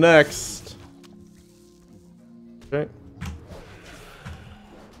coming next. Okay.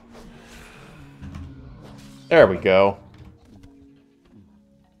 There we go.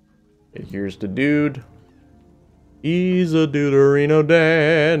 Okay, here's the dude. He's a Deuterino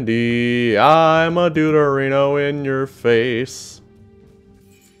dandy. I'm a Deuterino in your face.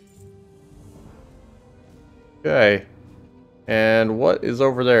 Okay. And what is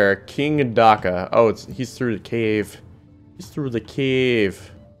over there? King Daka. Oh, he's through the cave. He's through the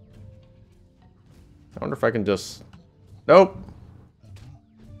cave. I wonder if I can just... Nope.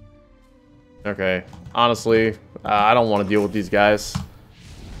 Okay. Honestly, I don't want to deal with these guys.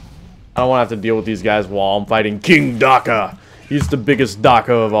 I don't want to have to deal with these guys while I'm fighting King Daka. He's the biggest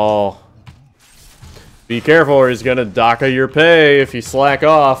Daka of all. Be careful or he's gonna Daka your pay if you slack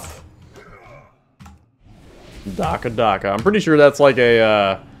off. Daka. I'm pretty sure that's like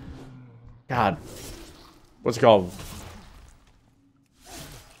a, God. What's it called?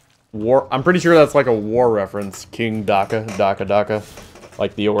 War. I'm pretty sure that's like a war reference. King Daka.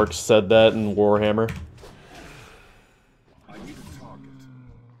 Like the orcs said that in Warhammer.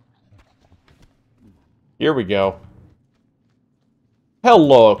 Here we go.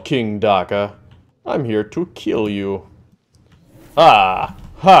 Hello, King Daka. I'm here to kill you. Ha!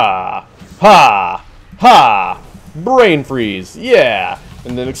 Ha! Ha! Ha! Brain freeze, yeah!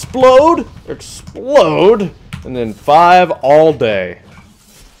 And then explode! Explode! And then 5 all day.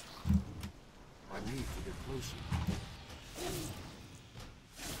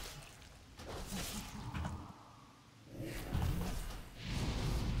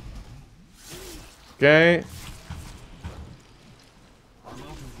 Okay.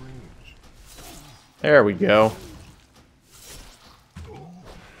 There we go.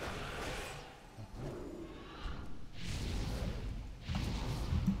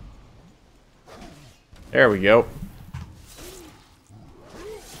 There we go.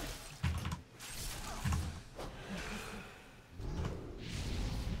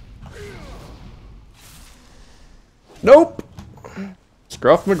 Nope.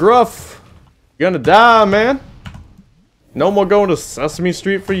 Scruff McGruff. You're gonna die, man. No more going to Sesame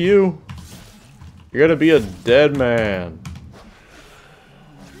Street for you. You're gonna be a dead man.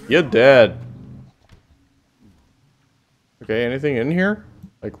 You're dead. Okay, anything in here?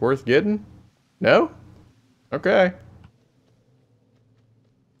 Like worth getting? No? Okay.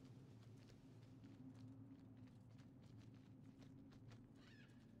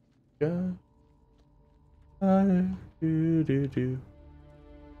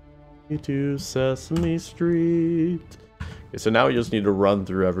 To Sesame Street. Okay, so now we just need to run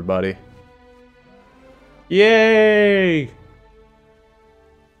through everybody. Yay!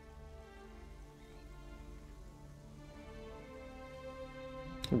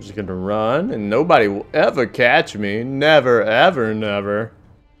 I'm just gonna run and nobody will ever catch me. Never, ever, never.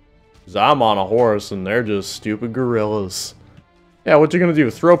 'Cause I'm on a horse and they're just stupid gorillas. Yeah, what you gonna do?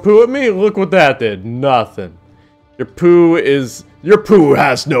 Throw poo at me? Look what that did. Nothing. Your poo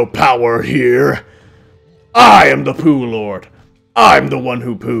has no power here. I am the Poo Lord. I'm the one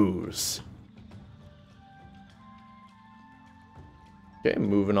who poos. Okay,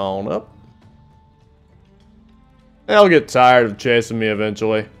 moving on up. They'll get tired of chasing me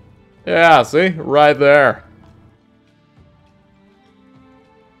eventually. Yeah, see? Right there.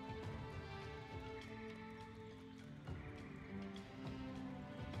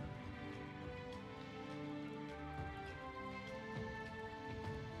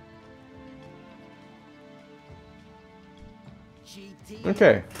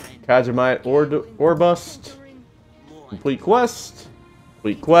 Okay, Kajamite ore bust. Complete quest.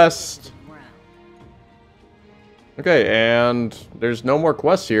 Complete quest. Okay, and there's no more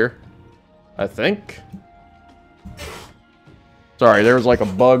quests here, I think. Sorry, there was like a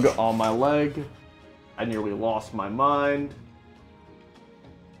bug on my leg. I nearly lost my mind.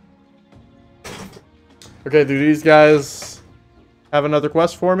 Okay, do these guys have another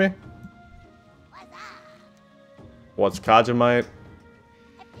quest for me? What's Kajamite?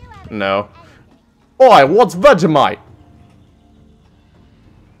 No. Oi, what's Vegemite?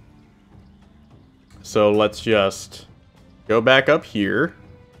 So let's just go back up here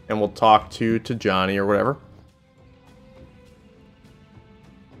and we'll talk to Johnny or whatever.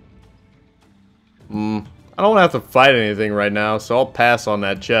 I don't have to fight anything right now, so I'll pass on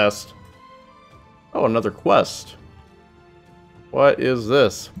that chest. Oh, another quest. What is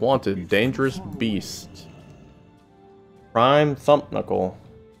this? Wanted, dangerous beast. Prime thump knuckle.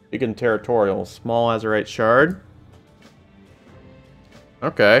 Big and territorial. Small azurite shard.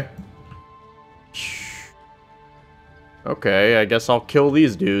 Okay. Okay, I guess I'll kill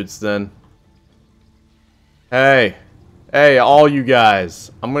these dudes then. Hey. Hey, all you guys.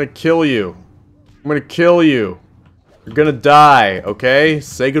 I'm gonna kill you. I'm gonna kill you. You're gonna die, okay?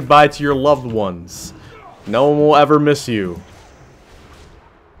 Say goodbye to your loved ones. No one will ever miss you.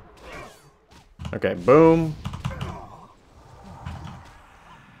 Okay, boom.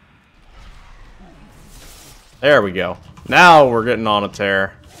 There we go. Now we're getting on a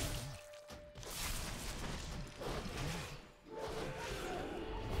tear.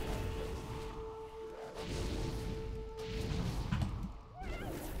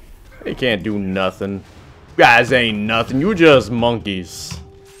 They can't do nothing. You guys ain't nothing. You just monkeys.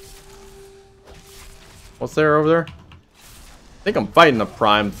 What's there over there? I think I'm fighting the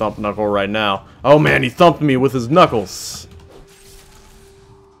prime thump knuckle right now. Oh man, he thumped me with his knuckles.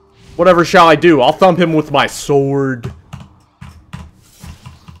 Whatever shall I do? I'll thump him with my sword.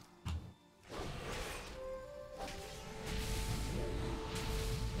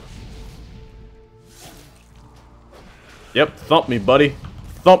 Yep, thump me, buddy.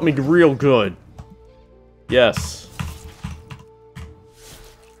 Thump me real good. Yes.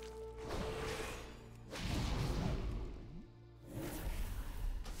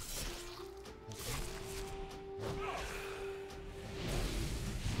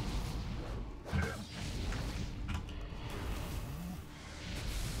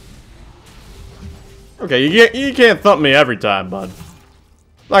 Okay, you can't thump me every time, bud.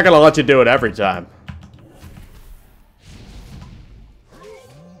 Not gonna let you do it every time.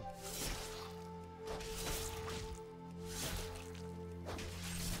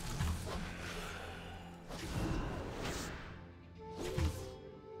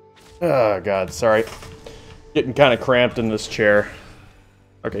 Oh god, sorry. Getting kind of cramped in this chair.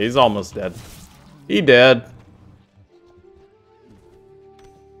 Okay, he's almost dead. He dead.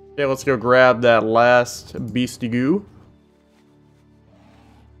 Okay, let's go grab that last beastie goo.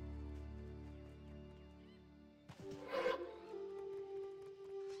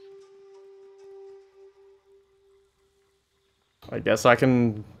 I guess I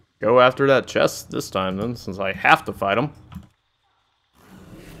can go after that chest this time then, since I have to fight him.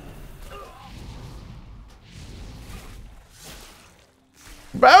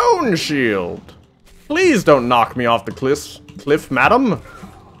 Bone shield! Please don't knock me off the cliff, madam.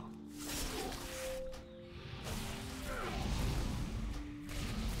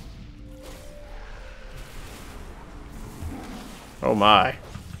 Oh my.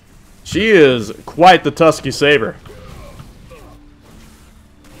 She is quite the Tusky Saber.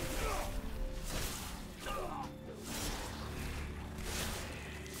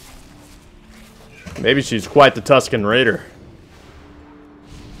 Maybe she's quite the Tusken Raider.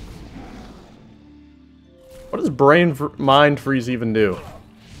 What does mind freeze even do?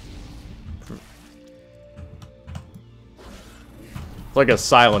 It's like a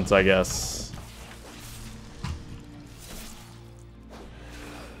silence, I guess.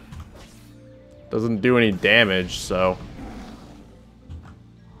 Doesn't do any damage, so.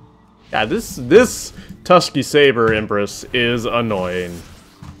 Yeah, this Tusky Saber Empress is annoying.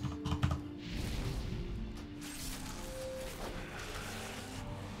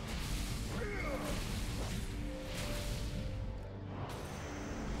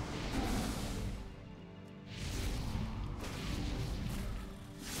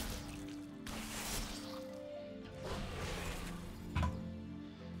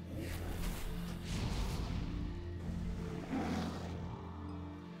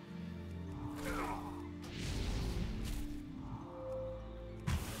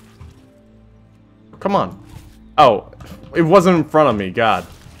 Come on. Oh, it wasn't in front of me, God.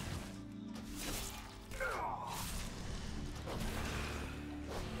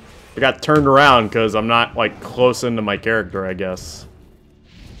 I got turned around because I'm not, like, close into my character, I guess.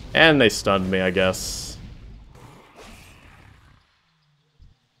 And they stunned me, I guess.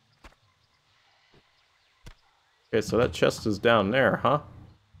 Okay, so that chest is down there, huh?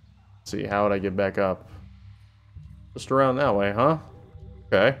 Let's see, how would I get back up? Just around that way, huh?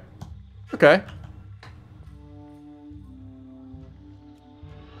 Okay. Okay.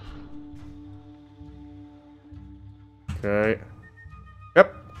 Okay.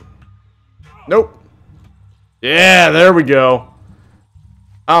 Yep. Nope. Yeah, there we go.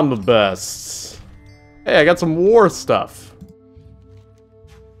 I'm the best. Hey, I got some war stuff.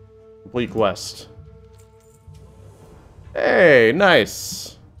 Complete quest. Hey,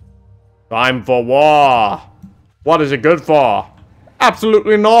 nice. Time for war. What is it good for?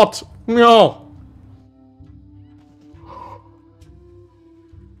 Absolutely not. No.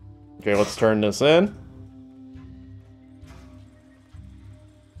 Okay, let's turn this in.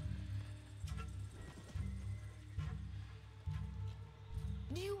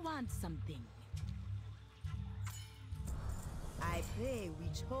 Something. I pray we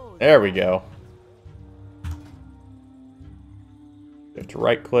chose. There we go. You have to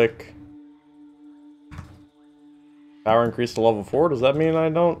right click. Power increase to level 4. Does that mean I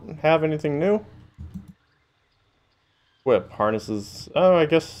don't have anything new? Whip harnesses. Oh, I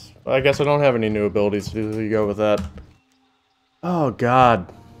guess I don't have any new abilities. Do you go with that? Oh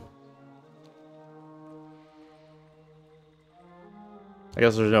God. I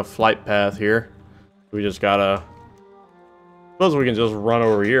guess there's no flight path here. We just gotta... Suppose we can just run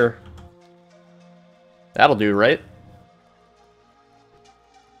over here. That'll do, right?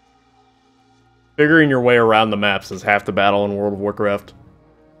 Figuring your way around the maps is half the battle in World of Warcraft.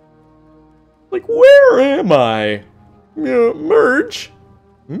 Like, where am I? Merge?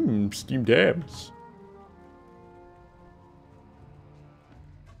 Steam dams.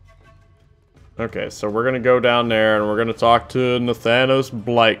 Okay, so we're gonna go down there and we're gonna talk to Nathanos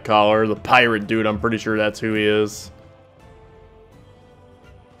Blightcaller, the pirate dude. I'm pretty sure that's who he is.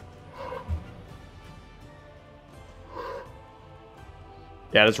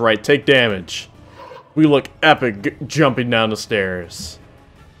 Yeah, that's right. Take damage. We look epic jumping down the stairs.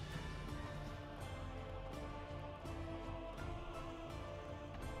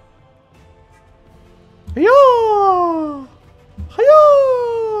 Hiya! Hiya!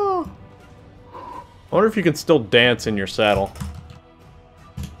 I wonder if you can still dance in your saddle.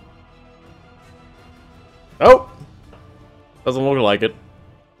 Oh! Doesn't look like it.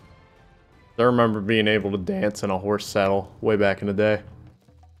 I remember being able to dance in a horse saddle way back in the day.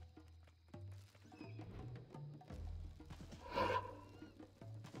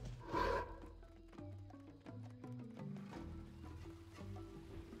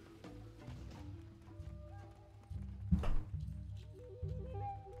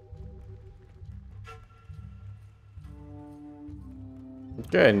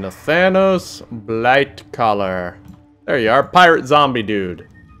 Okay, Nathanos Blightcaller. There you are, pirate zombie dude.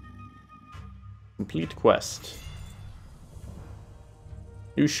 Complete quest.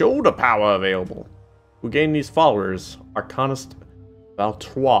 New shoulder power available. Who gain these followers? Arcanist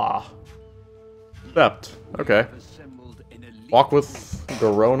Valtrois. Accept. Okay. Walk with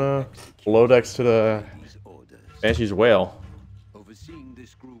Garona. Below decks to the Banshee's Whale.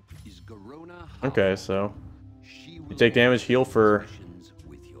 Okay, so you take damage, heal for...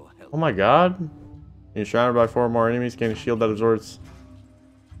 Oh my god. You're surrounded by 4 more enemies, gain a shield that absorbs...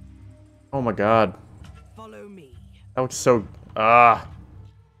 Oh my god. Follow me. That looks so... I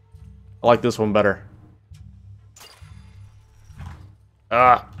like this one better.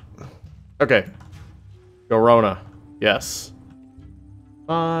 Okay. Garona. Yes.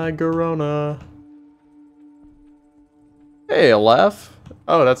 Bye, Garona. Hey, Aleph.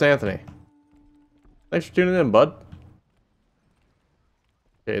 Oh, that's Anthony. Thanks for tuning in, bud.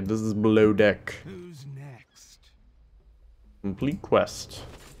 Okay, this is below deck. Who's next? Complete quest.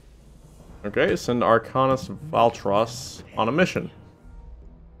 Okay, send Arcanist Valtros on a mission.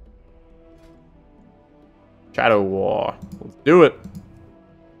 Shadow War. Let's do it.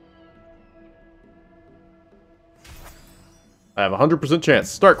 I have a 100% chance.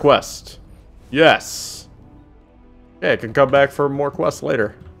 Start quest. Yes. Okay, I can come back for more quests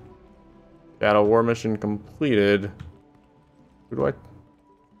later. Shadow War mission completed. Who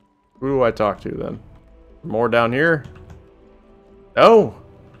do I talk to then? More down here? No.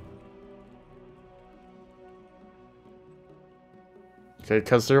 Okay,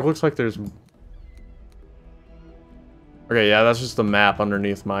 because there looks like there's... Okay, yeah, that's just the map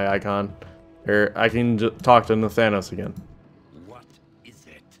underneath my icon. Here, I can talk to Nathanos again. What is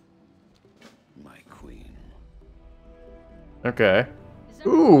it, my queen? Okay.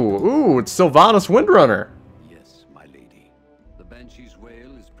 Ooh, it's Sylvanas Windrunner. Yes, my lady. The Banshee's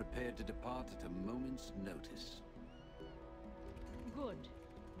Whale is prepared to depart at a moment's notice. Good.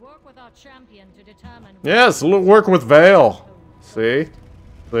 Work with our champion to determine... Yes, work with Vale. See?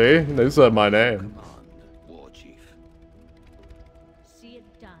 See? They said my name. Command, War Chief. See it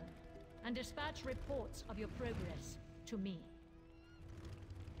done. And dispatch reports of your progress to me.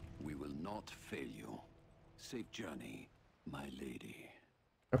 We will not fail you. Safe journey, my lady.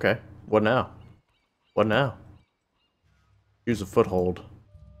 Okay. What now? What now? Use a foothold.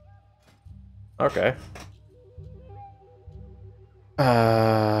 Okay.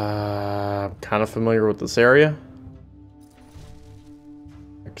 I'm kind of familiar with this area.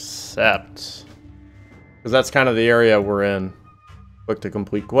 Accept. Because that's kind of the area we're in. Click to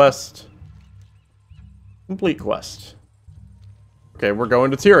complete quest. Complete quest. Okay, we're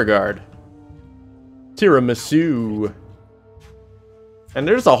going to Tiragard. Tiramisu. And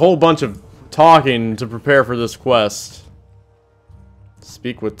there's a whole bunch of talking to prepare for this quest.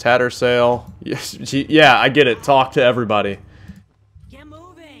 Speak with Tattersail. Yes, yeah, I get it. Talk to everybody. Get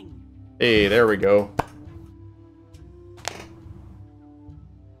moving. Hey, there we go.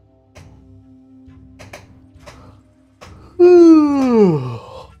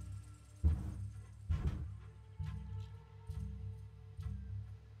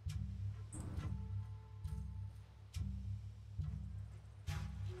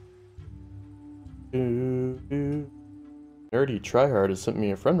 Nerdy Tryhard has sent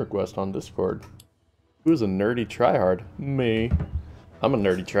me a friend request on Discord. Who's a nerdy tryhard? Me. I'm a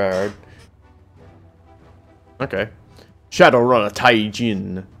nerdy tryhard. Okay. Shadowrun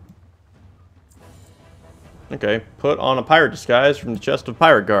Taijin. Okay, put on a pirate disguise from the chest of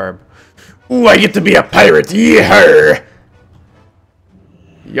pirate garb. Ooh, I get to be a pirate! Yee-her!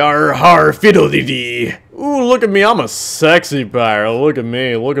 Yar har fiddle-dee-dee. Ooh, look at me, I'm a sexy pirate. Look at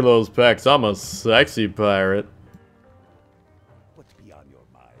me, look at those pecs. I'm a sexy pirate. What's beyond your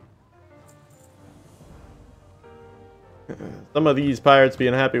mind? Some of these pirates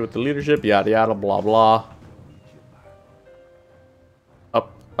being happy with the leadership, yada yada, blah blah.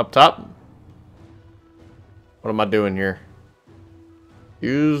 Up top? What am I doing here?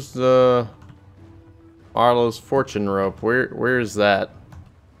 Use the Marlowe's fortune rope. Where is that?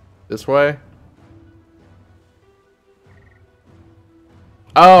 This way?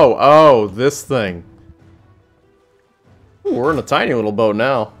 Oh, this thing. Ooh, we're in a tiny little boat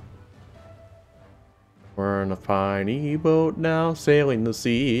now. We're in a tiny boat now, sailing the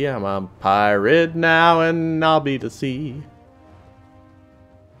sea. I'm a pirate now, and I'll be the sea.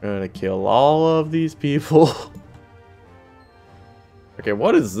 Gonna kill all of these people. Okay,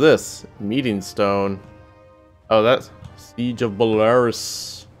 what is this? Meeting stone. Oh, that's Siege of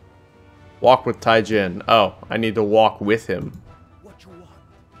Belarus. Walk with Taijin. Oh, I need to walk with him. What you want?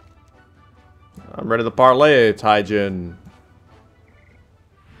 I'm ready to parlay, Taijin.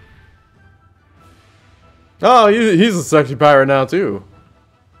 Oh, he's a sexy pirate now, too.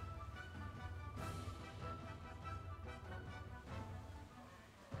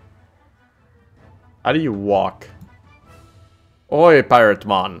 How do you walk? Oi, pirate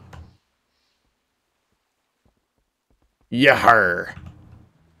man. Yahar.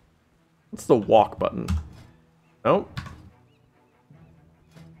 What's the walk button? Nope.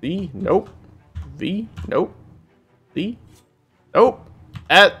 V? Nope. V? Nope. V? Nope.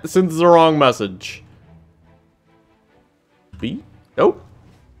 That sends the wrong message. B? Nope.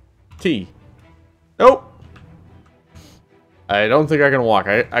 T? Nope. I don't think I can walk.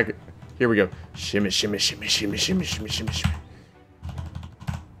 Here we go. Shimmy, shimmy, shimmy, shimmy, shimmy, shimmy, shimmy, shimmy.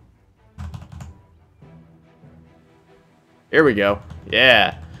 Here we go.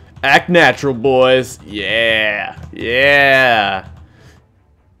 Yeah. Act natural, boys. Yeah. Yeah.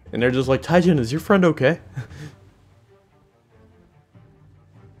 And they're just like, Taijin, is your friend okay?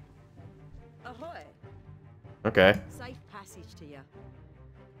 Ahoy! Okay. Safe passage to you.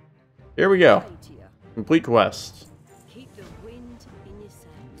 Here we go. Way to you. Complete quest. Keep the wind in your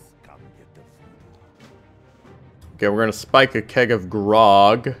sails. Come get the food. Okay, we're gonna spike a keg of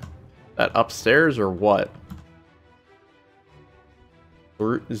grog. That upstairs or what?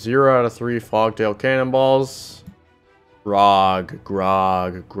 0 out of 3 fogtail cannonballs. Grog,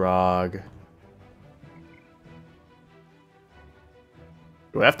 grog, grog.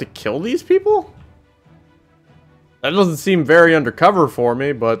 Do I have to kill these people? That doesn't seem very undercover for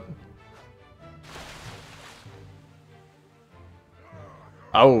me, but...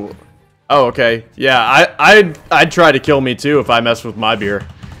 Oh. Oh, okay. Yeah, I'd try to kill me too if I mess with my beer.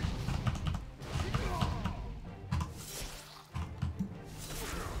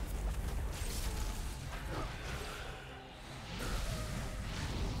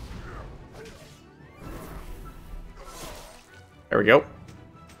 There we go.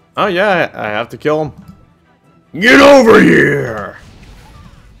 Oh yeah, I have to kill him. Get over here!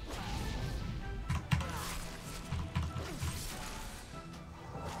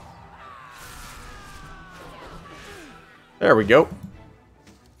 There we go.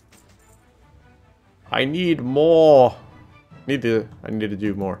 I need more. I need to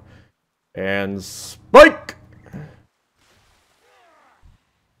do more. And spike!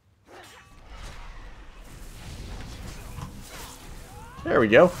 There we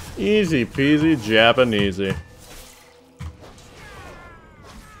go. Easy peasy Japanesey.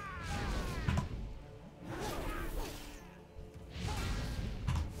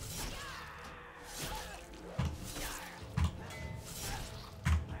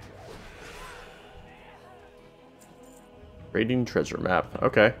 Raiding treasure map.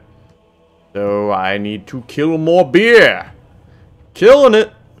 Okay. So I need to kill more beer. Killing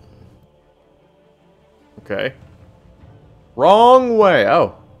it. Okay. Wrong way.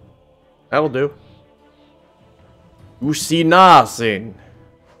 Oh. That'll do. You see nothing.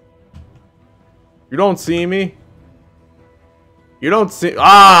 You don't see me? You don't see...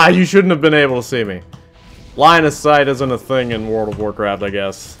 Ah! You shouldn't have been able to see me. Line of sight isn't a thing in World of Warcraft, I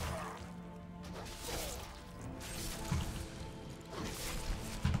guess.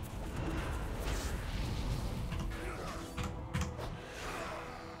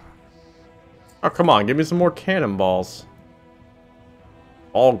 Oh, come on. Give me some more cannonballs.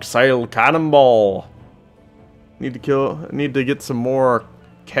 All sail cannonball. Need to get some more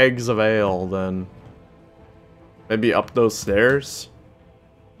kegs of ale then. Maybe up those stairs.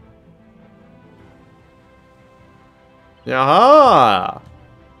 Yaha!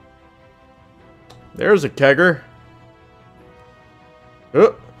 There's a kegger.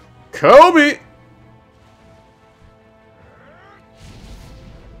 Kobe!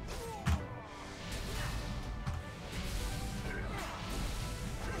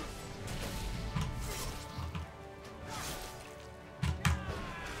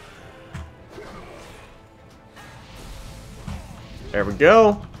 There we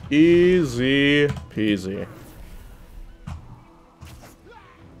go. Easy peasy.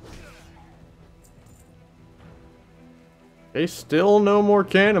 Okay, still no more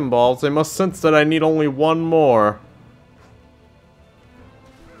cannonballs. They must sense that I need only one more.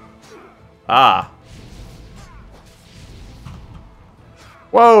 Ah.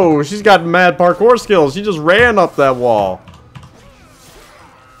 Whoa, she's got mad parkour skills. She just ran up that wall.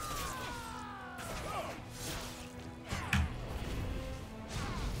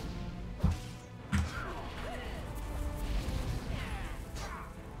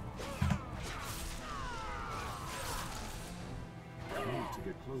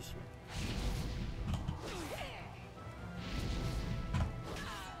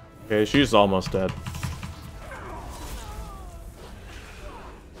 Okay, she's almost dead.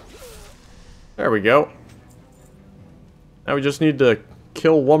 There we go. Now we just need to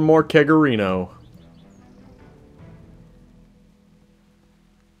kill one more Kegarino.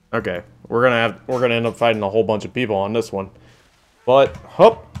 Okay, we're gonna end up fighting a whole bunch of people on this one. But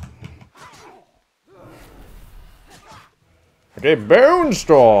hop. Okay, Bone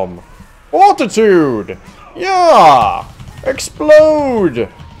Storm. Fortitude. Yeah. Explode.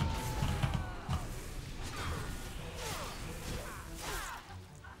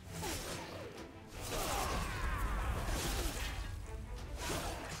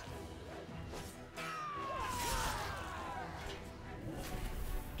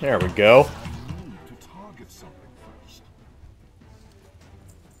 There we go.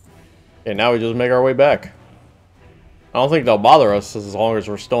 Okay, now we just make our way back. I don't think they'll bother us as long as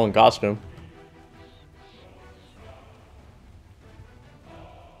we're still in costume.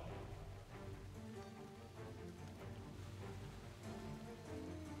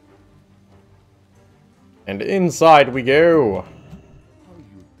 And inside we go.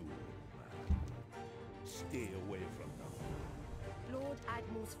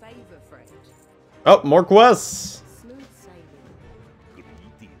 Oh, more quests! Smooth sailing.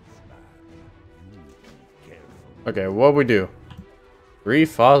 Okay, what we do? 3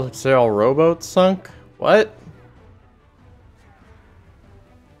 fossil rowboats sunk? What?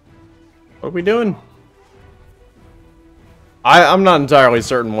 What are we doing? I'm not entirely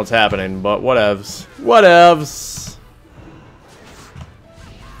certain what's happening, but whatevs. Whatevs!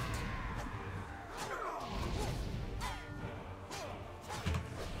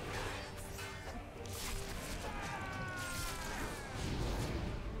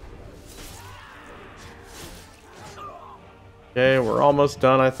 Okay, we're almost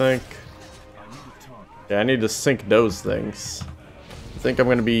done, I think. Yeah, I need to sink those things. I think I'm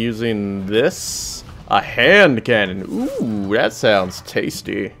going to be using this. A hand cannon. Ooh, that sounds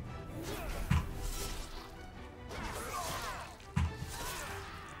tasty.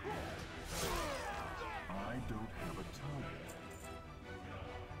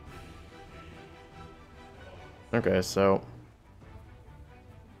 Okay, so...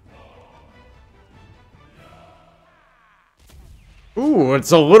 Ooh,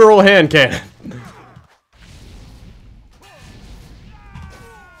 it's a literal hand cannon.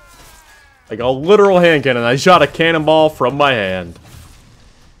 Like a literal hand cannon. I shot a cannonball from my hand.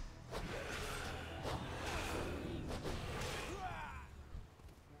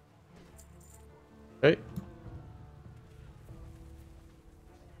 Okay.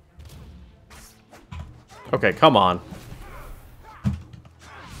 Okay, come on.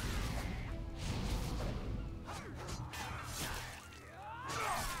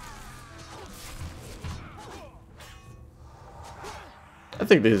 I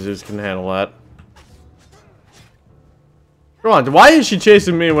think these dudes can handle that. Come on, why is she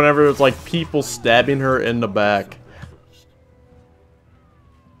chasing me whenever it's like people stabbing her in the back?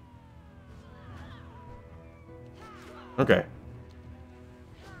 Okay.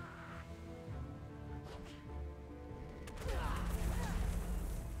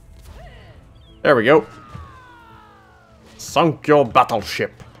 There we go. Sunk your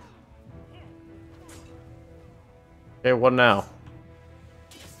battleship. Okay, what now?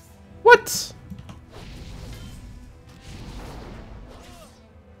 What?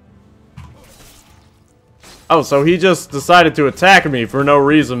 Oh, so he just decided to attack me for no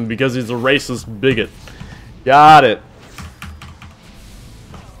reason because he's a racist bigot. Got it.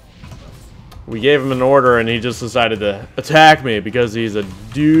 We gave him an order and he just decided to attack me because he's a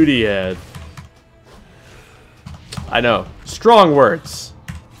duty head. I know. Strong words.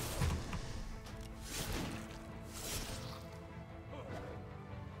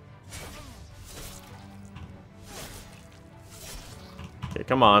 Okay,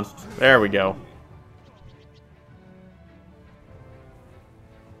 come on. There we go.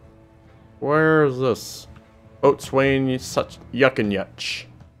 Where is this? Oatswain, such yuck and yutch.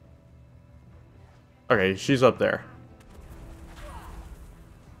 Okay, she's up there.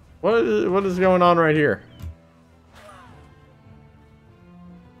 What is going on right here?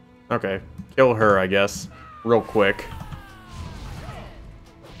 Okay, kill her, I guess, real quick.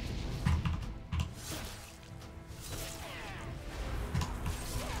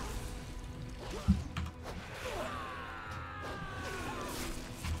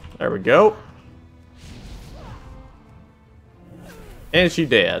 There we go. And she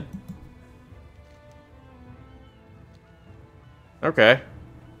dead. Okay.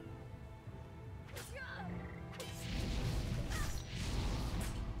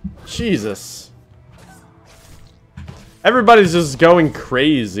 Jesus. Everybody's just going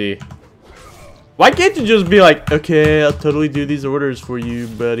crazy. Why can't you just be like, okay, I'll totally do these orders for you,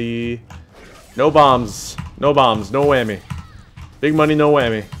 buddy. No bombs. No bombs. No whammy. Big money, no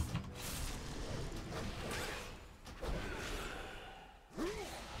whammy.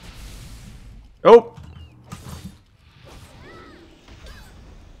 Oh.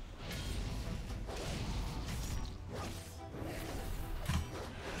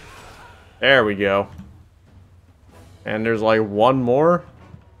 There we go. And there's like one more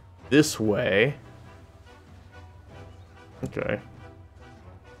this way. Okay.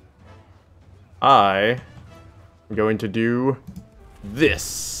 I am going to do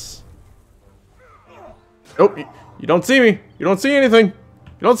this. Oh, you don't see me. You don't see anything.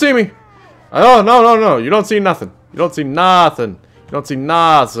 You don't see me. Oh, no, no, no. You don't see nothing. You don't see nothing. You don't see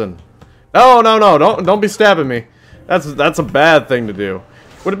nothing. No, no, no. Don't be stabbing me. That's a bad thing to do.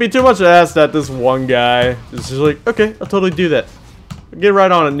 Would it be too much to ask that this one guy is just like, okay, I'll totally do that. Get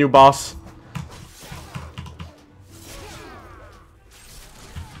right on it, new boss.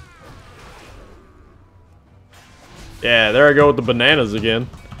 Yeah, there I go with the bananas again.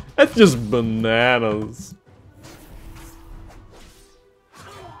 That's just bananas.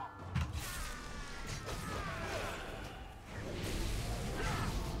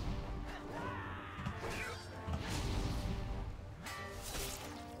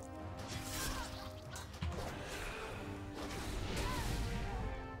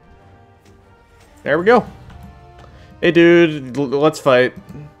 There we go. Hey, dude, let's fight.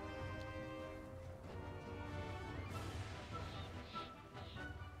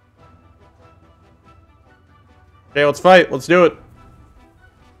 Okay, let's fight. Let's do it.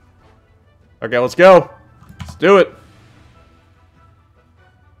 Okay, let's go. Let's do it.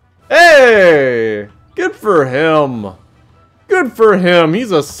 Hey! Good for him. Good for him.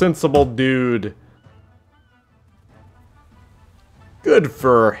 He's a sensible dude. Good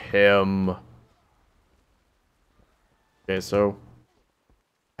for him. Okay, so...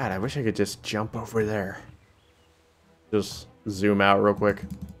 God, I wish I could just jump over there. Just zoom out real quick.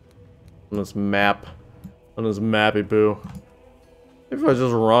 On this map. On this mappy poo. If I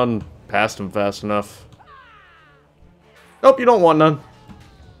just run past him fast enough. Nope, you don't want none.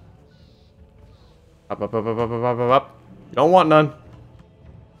 Up, up, up, up, up, up, up, up. You don't want none.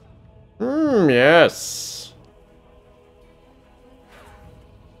 Yes.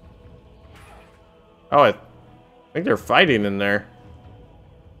 Oh, I think they're fighting in there.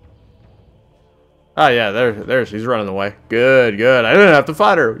 Ah, yeah, there she's running away. Good, good. I didn't have to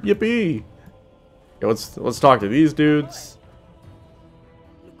fight her. Yippee. Okay, let's talk to these dudes.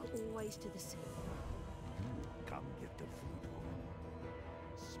 Look always to the sea. Come get the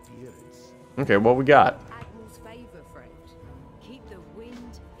food. Spirits. Okay, what we got? Admiral's favor, friend. Keep the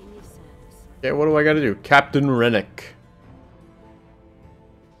wind in your sails. Okay, what do I gotta do? Captain Rennick.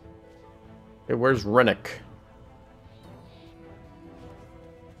 Okay, where's Rennick?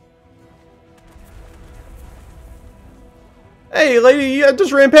 Hey, lady, I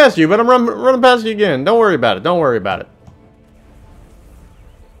just ran past you, but I'm running past you again. Don't worry about it. Don't worry about it.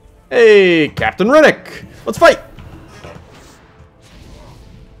 Hey, Captain Rennick. Let's fight.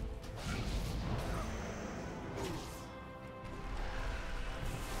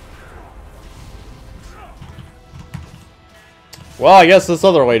 Well, I guess this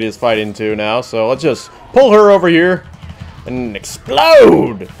other lady is fighting too now, so let's just pull her over here and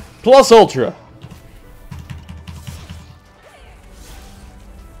explode. Plus ultra.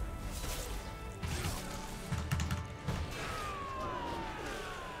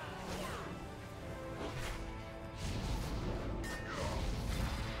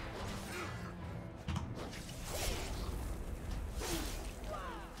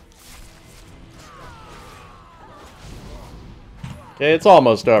 Okay, it's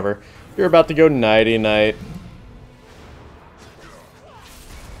almost over. You're about to go nighty-night.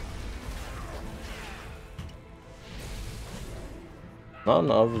 None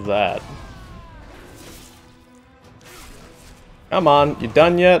of that. Come on, you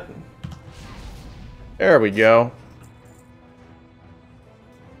done yet? There we go.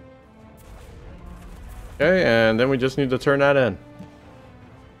 Okay, and then we just need to turn that in.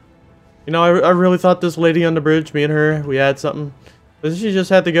 You know, I really thought this lady on the bridge, me and her, we had something. But she just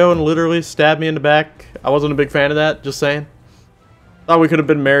had to go and literally stab me in the back. I wasn't a big fan of that, just saying. Thought we could have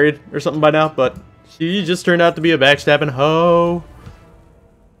been married or something by now, but she just turned out to be a backstabbing hoe.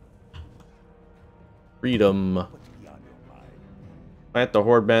 Freedom. Plant the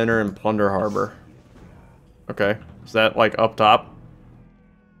Horde banner and plunder harbor. Okay, is that like up top?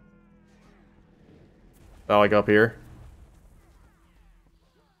 Is that like up here?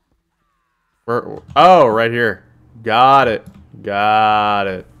 Where? Oh, right here. Got it. Got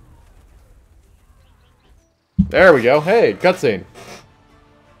it. There we go. Hey, cutscene.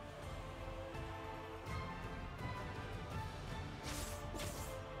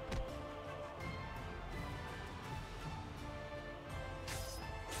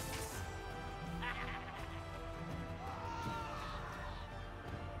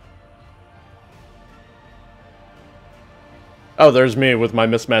 Oh, there's me with my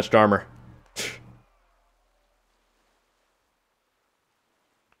mismatched armor.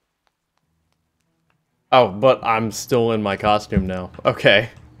 Oh, but I'm still in my costume now. Okay.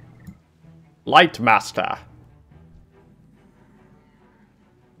 Light Master.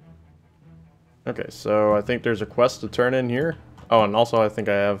 Okay, so I think there's a quest to turn in here. Oh, and also I think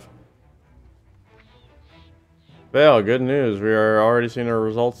I have... Well, good news. We are already seeing the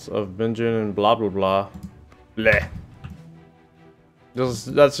results of binging and blah blah blah. Bleh.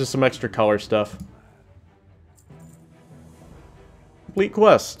 That's just some extra color stuff. Complete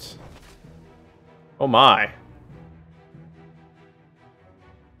quest. Oh my.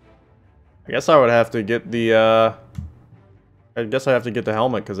 I guess I would have to get the, I guess I have to get the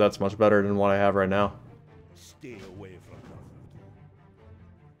helmet, because that's much better than what I have right now. Stay away from them.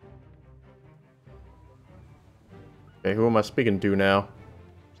 Okay, who am I speaking to now?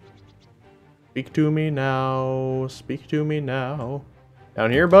 Speak to me now. Speak to me now.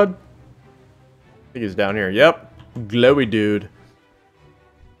 Down here, bud? I think he's down here. Yep. Glowy dude.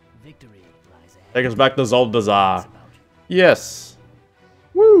 Victory lies ahead. Take us back to Zuldazar. Yes.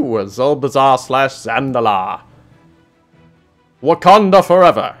 Woo! Zuldazar slash Zandala. Wakanda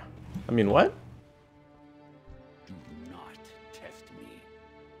forever. I mean, what? Do not test me.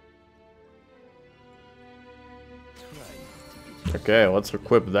 Try to get Okay, let's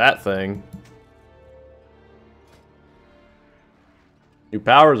equip that thing. New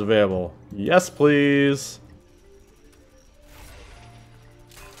powers available. Yes, please.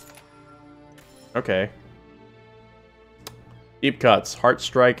 Okay. Deep cuts. Heart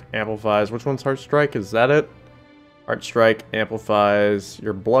Strike amplifies. Which one's Heart Strike? Is that it? Heart Strike amplifies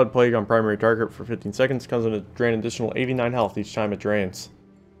your blood plague on primary target for 15 seconds. Comes in to drain additional 89 health each time it drains.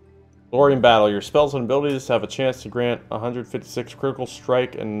 Glory in battle. Your spells and abilities have a chance to grant 156 critical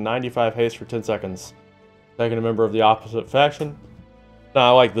strike and 95 haste for 10 seconds. Taking a member of the opposite faction. No, I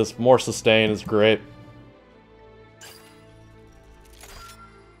like this. More sustain is great.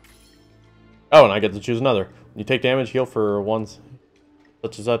 Oh, and I get to choose another. When you take damage, heal for ones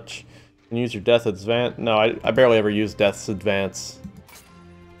such as such. You can use your death advance. No, I barely ever use death's advance.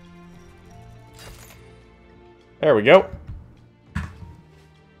 There we go.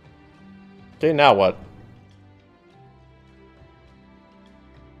 Okay, now what?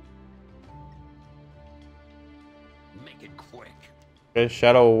 make it quick. Okay,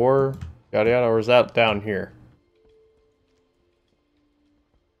 Shadow War, yada yada, or is that down here?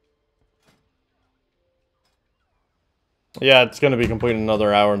 Yeah, it's gonna be complete in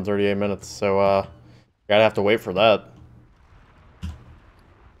another hour and 38 minutes, so gotta have to wait for that.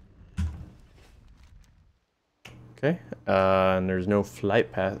 Okay, and there's no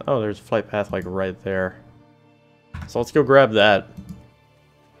flight path. Oh, there's a flight path like right there. So let's go grab that.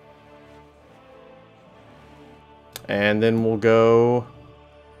 And then we'll go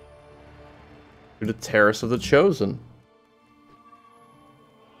to the Terrace of the Chosen.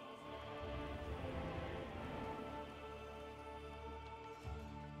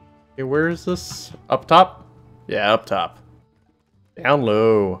 Okay, where is this? Up top? Yeah, up top. Down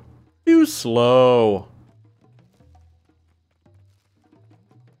low. Too slow.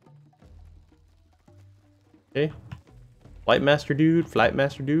 Okay. Flight Master Dude, Flight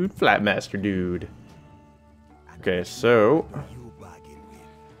Master Dude, Flight Master Dude. Okay, so...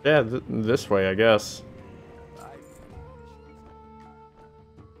 yeah, this way, I guess.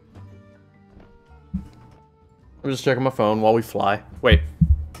 I'm just checking my phone while we fly. Wait.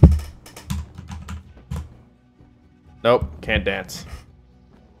 Nope, can't dance.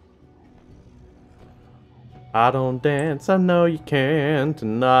 I don't dance, I know you can't,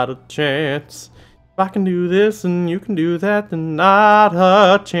 not a chance. If I can do this and you can do that, then not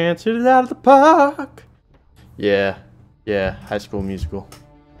a chance. Hit it out of the park. Yeah, High School Musical.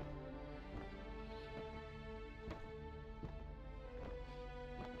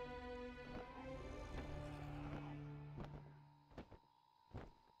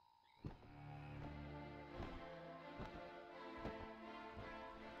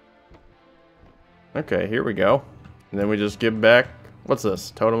 Okay, here we go. And then we just give back. What's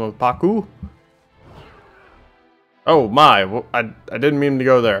this? Totem of Paku? Oh my, I didn't mean to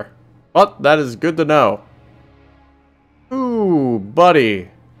go there. But that is good to know. Ooh, buddy. Is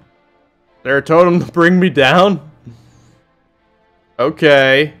there a totem to bring me down?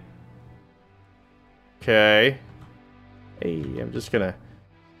 Okay. Okay. Hey, I'm just gonna...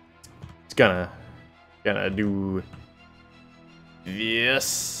 Gonna do...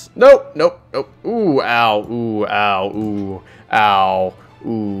 Yes. Nope, nope, nope. Ooh, ow, ooh, ow, ooh, ow,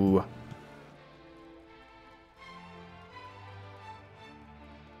 ooh.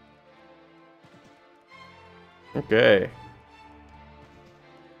 Okay.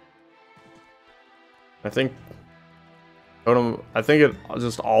 I think it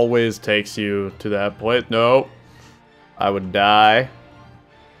just always takes you to that place. Nope. I would die.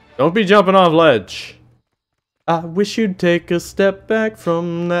 Don't be jumping off ledge. I wish you'd take a step back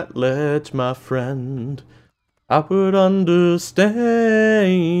from that ledge, my friend. I would understand.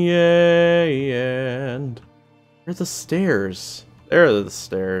 Where are the stairs? There are the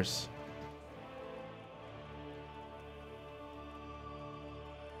stairs.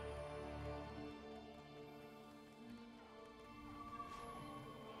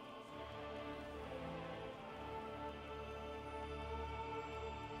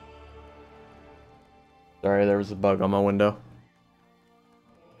 Sorry, there was a bug on my window.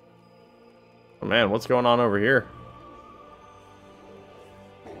 Oh man, what's going on over here?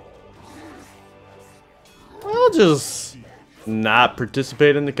 I'll just not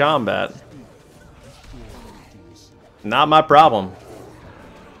participate in the combat. Not my problem.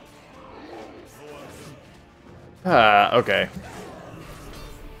 Okay.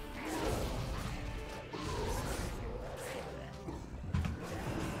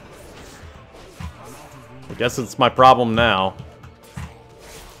 I guess it's my problem now.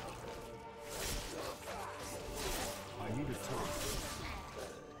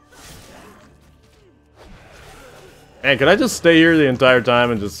 Man, can I just stay here the entire time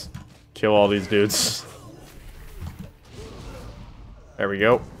and just kill all these dudes? There we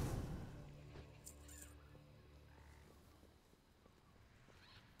go.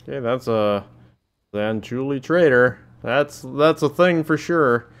 Okay, that's a Zanchuli trader. That's a thing for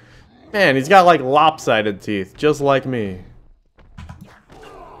sure. Man, he's got like lopsided teeth, just like me.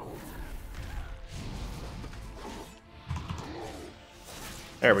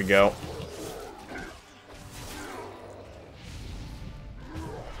 There we go.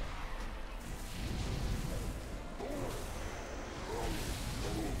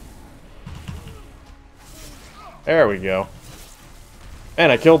 There we go.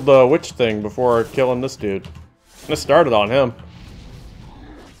 And I killed the witch thing before killing this dude. I started on him.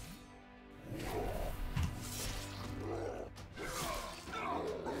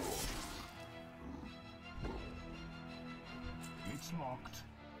 It's locked.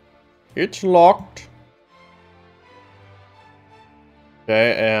 It's locked.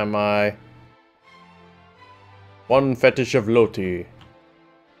 Okay, am I... One fetish of Loti.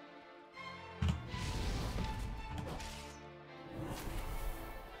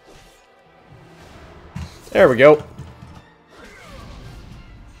 There we go.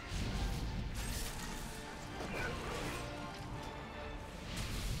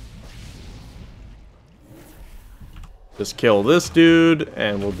 Just kill this dude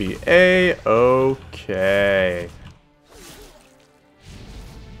and we'll be A-okay.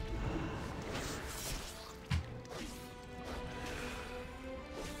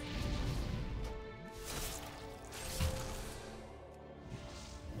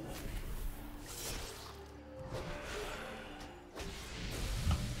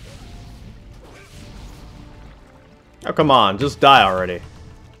 Oh, come on, just die already.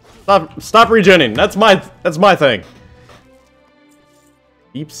 Stop regenning. That's my thing.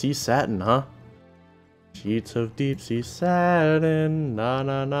 Deep sea satin, huh? Sheets of deep sea satin. Na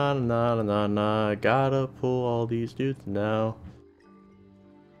na na na na na na. I gotta pull all these dudes now.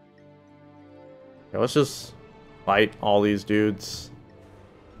 Okay, let's just fight all these dudes.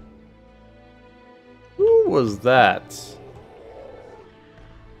 Who was that?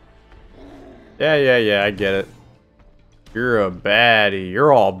 Yeah, I get it. You're a baddie.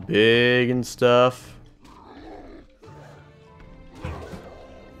 You're all big and stuff.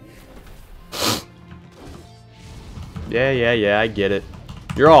 Yeah, I get it.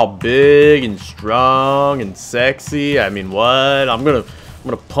 You're all big and strong and sexy. I mean, what? I'm gonna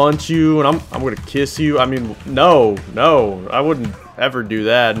punch you and I'm gonna kiss you. I mean, no, I wouldn't ever do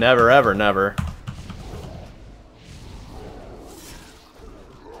that. Never, ever, never.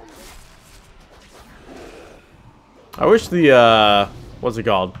 I wish the what's it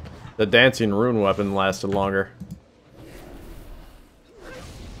called? The dancing rune weapon lasted longer.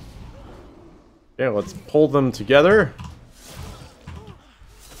 Okay, let's pull them together.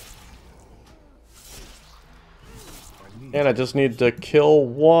 And I just need to kill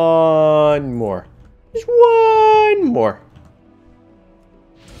one more. Just one more.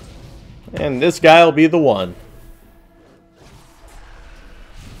 And this guy will be the one.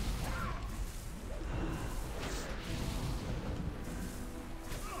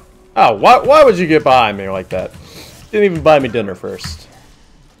 Oh, why would you get behind me like that? Didn't even buy me dinner first.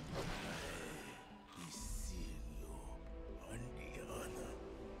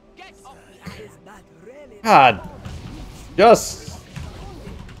 God. Just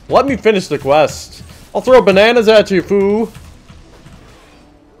let me finish the quest. I'll throw bananas at you, foo.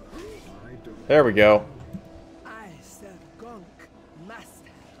 There we go. I serve Gunk,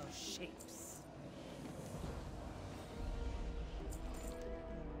 master of shapes.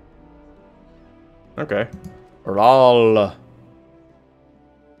 Okay. Ral.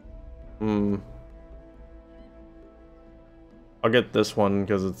 I'll get this one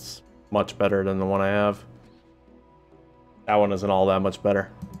because it's much better than the one I have. That one isn't all that much better.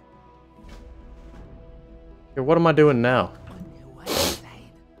 Okay, what am I doing now?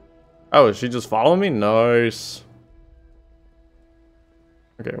 Oh, is she just following me? Nice.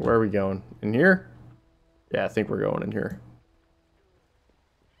 Okay, where are we going? In here? Yeah, I think we're going in here.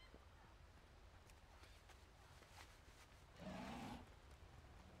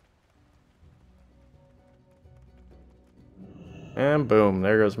 And boom,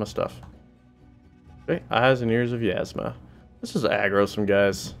 there goes my stuff. Okay, eyes and ears of Yasma. Let's just aggro some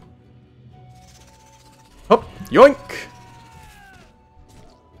guys. Hop, yoink!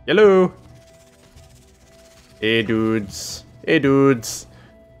 Hello! Hey dudes. Hey dudes.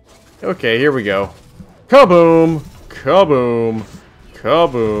 Okay, here we go. Kaboom! Kaboom!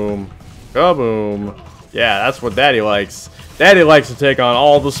 Kaboom! Kaboom! Yeah, that's what Daddy likes. Daddy likes to take on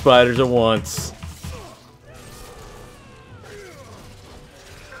all the spiders at once.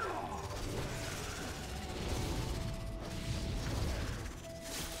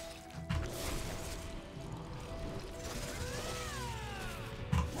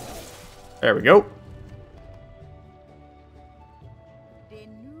 There we go. The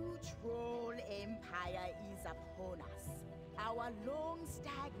new troll empire is upon us. Our long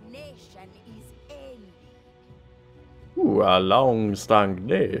stagnation is ending. Ooh, a long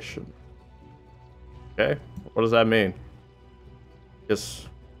stagnation. Okay, what does that mean? Guess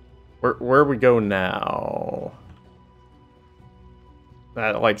where we go now?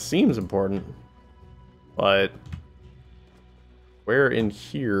 That like seems important, but where in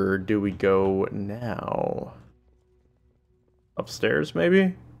here do we go now? Upstairs,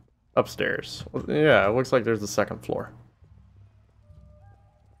 maybe? Upstairs. Yeah, it looks like there's the second floor.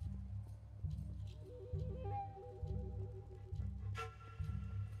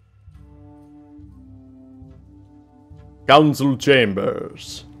 Council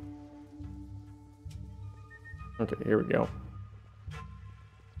chambers. Okay, here we go.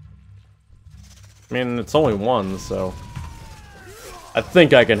 I mean, it's only one, so I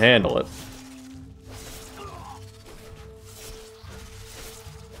think I can handle it.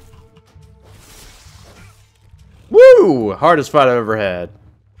 Woo! Hardest fight I've ever had.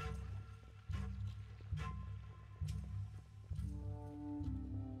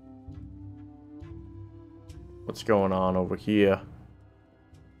 What's going on over here?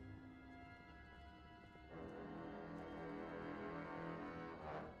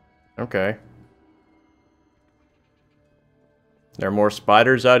 Okay. There are more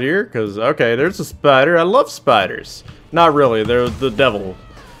spiders out here? Because, okay, there's a spider. I love spiders. Not really. They're the devil.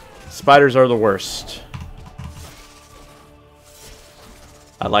 Spiders are the worst.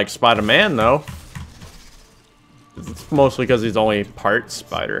 I like Spider-Man, though. It's mostly because he's only part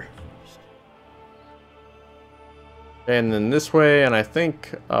spider. And then this way, and I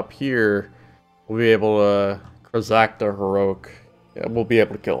think up here, we'll be able to... Krozak the Heroic. Yeah, we'll be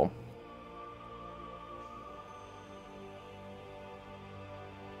able to kill him.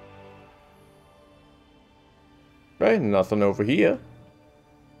 Right, nothing over here.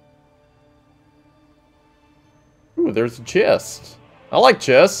 Ooh, there's a chest. I like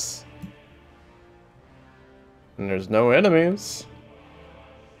chests. And there's no enemies.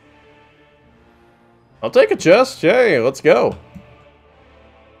 I'll take a chest. Yay, let's go.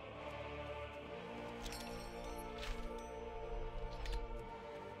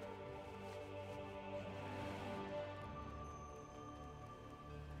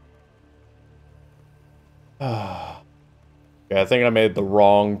 Yeah, I think I made the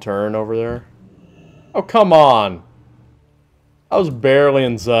wrong turn over there. Oh, come on. I was barely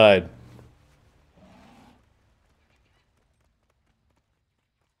inside.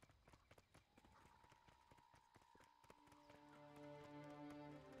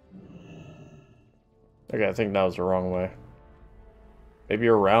 Okay, I think that was the wrong way. Maybe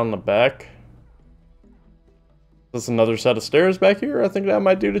around the back? Is this another set of stairs back here? I think that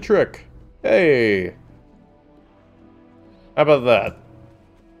might do the trick. Hey! How about that?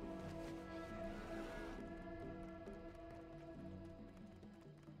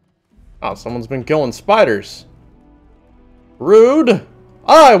 Oh, someone's been killing spiders. Rude!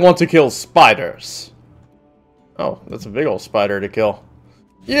 I want to kill spiders! Oh, that's a big old spider to kill.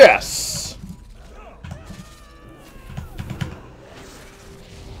 Yes!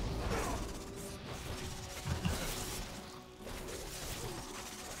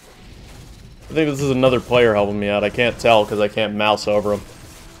 I think this is another player helping me out. I can't tell because I can't mouse over him.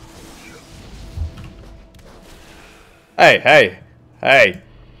 Hey, hey, hey,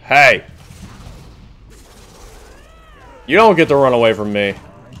 hey. You don't get to run away from me. I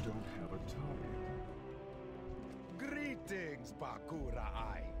don't have a target. Greetings, Bakura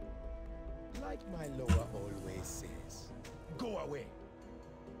Eye. Like my lower always says, go away.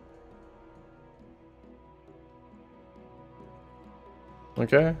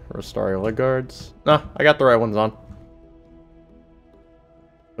 Okay, restore your leg guards. Nah, I got the right ones on.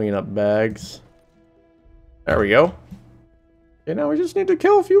 Clean up bags. There we go. Okay, now we just need to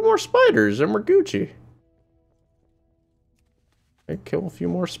kill a few more spiders and we're Gucci. Okay, kill a few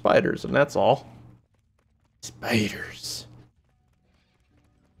more spiders and that's all. Spiders.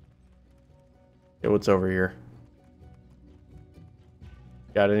 Okay, what's over here?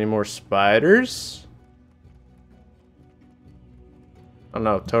 Got any more spiders? Oh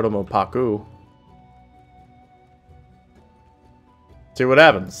no, Totem Paku. See what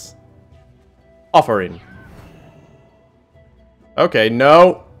happens. Offering. Okay,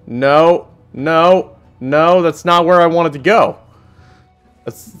 no, no, no, no, that's not where I wanted to go.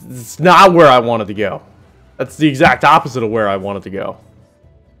 That's not where I wanted to go. That's the exact opposite of where I wanted to go.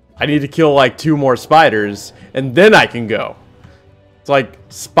 I need to kill like 2 more spiders, and then I can go. It's like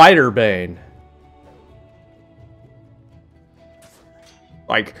Spider Bane.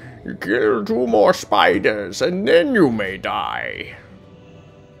 Like, you kill 2 more spiders, and then you may die.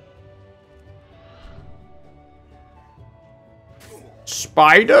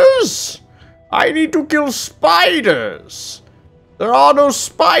 Spiders? I need to kill spiders. There are no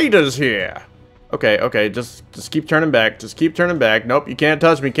spiders here. Okay, okay, just keep turning back. Just keep turning back. Nope, you can't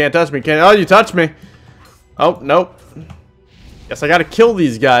touch me. Can't touch me. Can't. Oh, you touched me. Oh, nope. Guess I gotta kill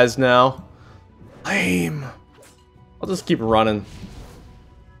these guys now. Lame. I'll just keep running.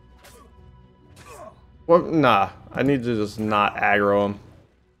 Well, nah. I need to just not aggro him.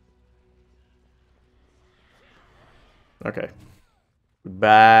 Okay.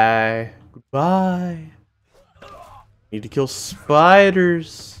 Goodbye. Goodbye. Need to kill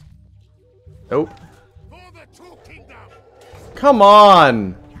spiders. Nope. Come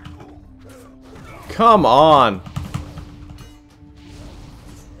on. Come on.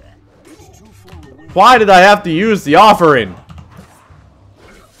 Why did I have to use the offering?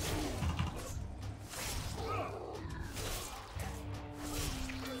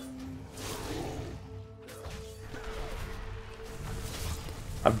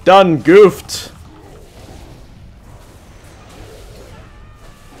 I've done goofed.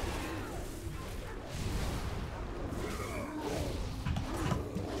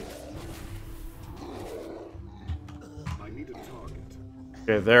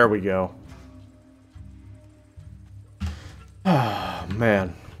 Okay, there we go. Oh,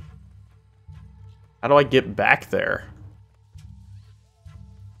 man. How do I get back there?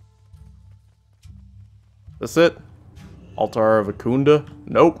 This it? Altar of Akunda?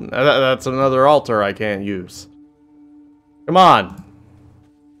 Nope. That's another altar I can't use. Come on.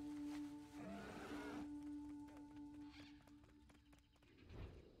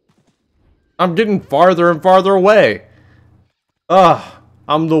 I'm getting farther and farther away. Ugh.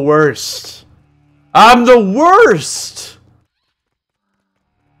 I'm the worst. I'm the worst!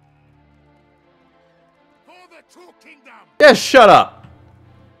 For the two Yeah, shut up.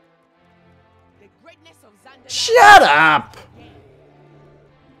 The greatness of Xandar. Shut up.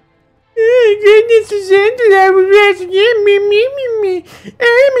 Goodness is Xandar was rescuing me.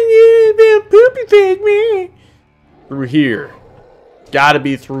 I'm a little poopy face, me. Through here. Gotta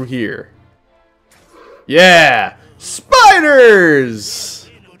be through here. Yeah! Spiders!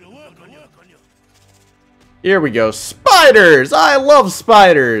 Here we go. Spiders! I love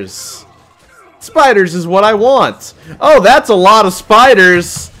spiders! Spiders is what I want. Oh, that's a lot of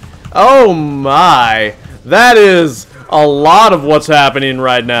spiders. Oh my. That is a lot of what's happening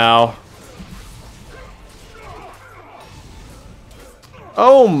right now.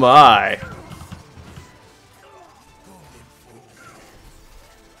 Oh my.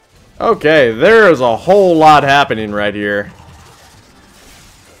 Okay, there is a whole lot happening right here.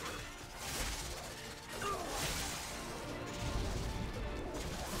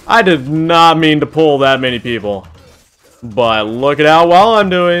 I did not mean to pull that many people. But look at how well I'm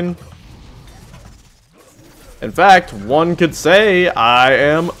doing. In fact, one could say I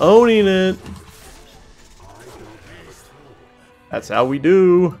am owning it. That's how we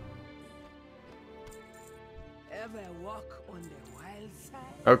do. Ever walk on the wild side?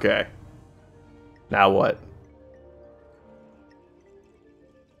 Okay. Now what?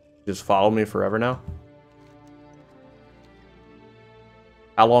 Just follow me forever now?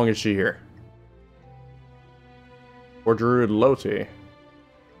 How long is she here? Or Druid Loti.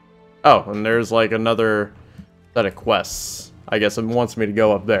 Oh, and there's like another set of quests. I guess it wants me to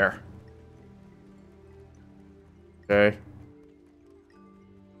go up there. Okay.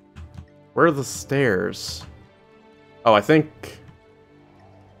 Where are the stairs? Oh, I think...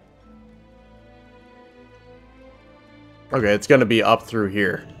 Okay, it's gonna be up through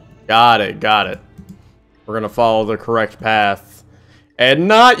here. Got it, got it. We're gonna follow the correct path. And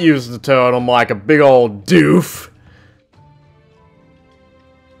not use the totem like a big old doof.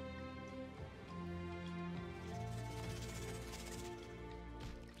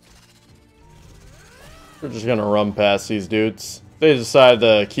 We're just gonna run past these dudes. They decide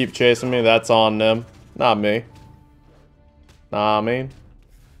to keep chasing me, that's on them. Not me. Nah, I mean.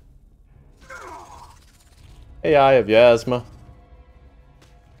 Hey, Eye of Yasma.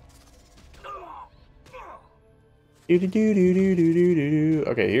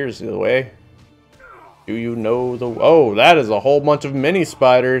 Okay, here's the way. Do you know the... Oh, that is a whole bunch of mini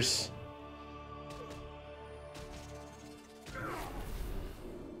spiders.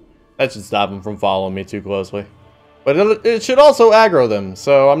 That should stop them from following me too closely. But it should also aggro them,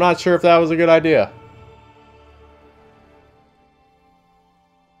 so I'm not sure if that was a good idea.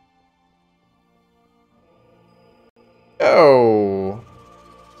 Oh.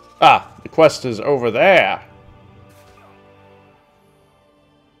 Ah, the quest is over there.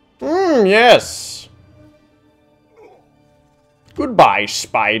 Yes. Goodbye,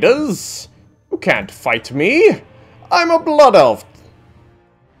 spiders. You can't fight me. I'm a blood elf.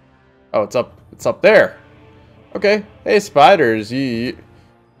 Oh, it's up there. Okay. Hey, spiders. Hey,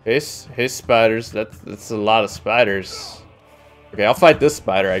 spiders. That's a lot of spiders. Okay, I'll fight this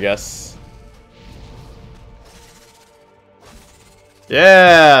spider, I guess.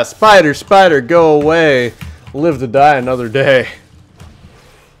 Yeah, spider, go away. Live to die another day.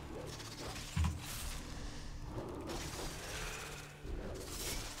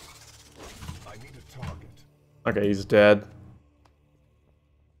 I need a target. Okay, he's dead.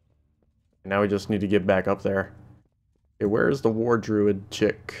 Now we just need to get back up there. Okay, where's the war druid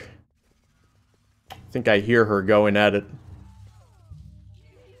chick? I think I hear her going at it.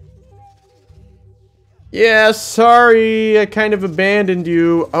 Yeah, sorry, I kind of abandoned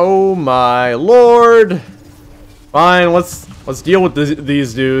you. Oh my lord. Fine, let's deal with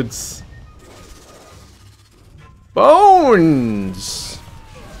these dudes. Bones.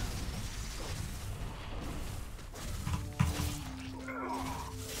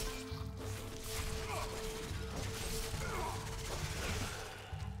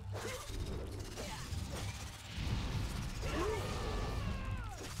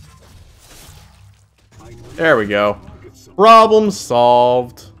 There we go. Problem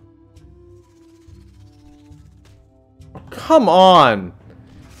solved. Come on.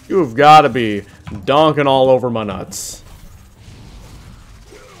 You've got to be donking all over my nuts.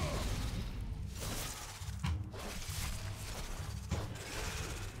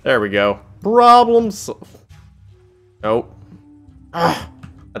 There we go. Problem solved. Nope. I'd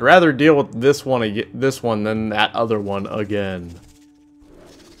rather deal with this one than that other one again.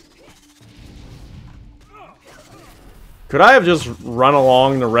 Could I have just run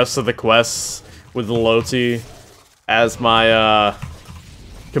along the rest of the quests with Loti as my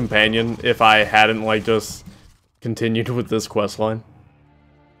companion if I hadn't like just continued with this quest line.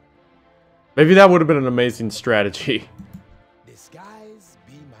 Maybe that would have been an amazing strategy. Disguise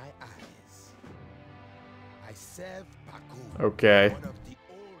be my eyes. I serve Paku, Okay. one of the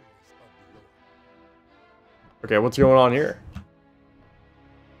oldest of the Lord. Okay, what's going on here?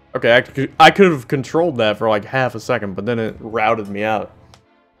 Okay, I could have controlled that for like half a second, but then it routed me out.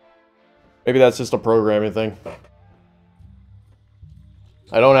 Maybe that's just a programming thing.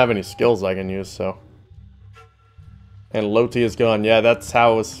 I don't have any skills I can use, so. And Loti is gone. Yeah, that's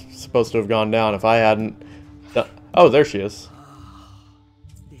how it was supposed to have gone down if I hadn't done... Oh, there she is.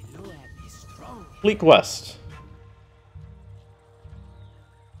 Complete quest.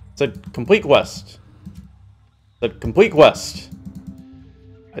 Said complete quest. Said complete quest.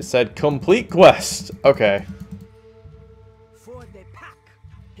 I said complete quest. Okay. For the pack,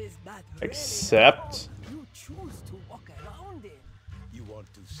 his not Accept. you choose to walk around it. You want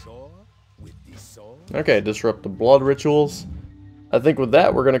to soar with the sword? Okay, disrupt the blood rituals. I think with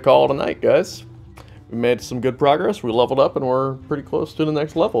that, we're going to call it a night, guys. We made some good progress. We leveled up, and we're pretty close to the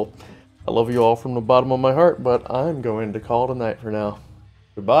next level. I love you all from the bottom of my heart, but I'm going to call it a night for now.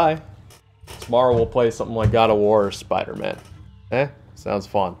 Goodbye. Tomorrow we'll play something like God of War or Spider-Man. Sounds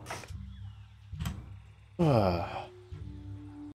fun.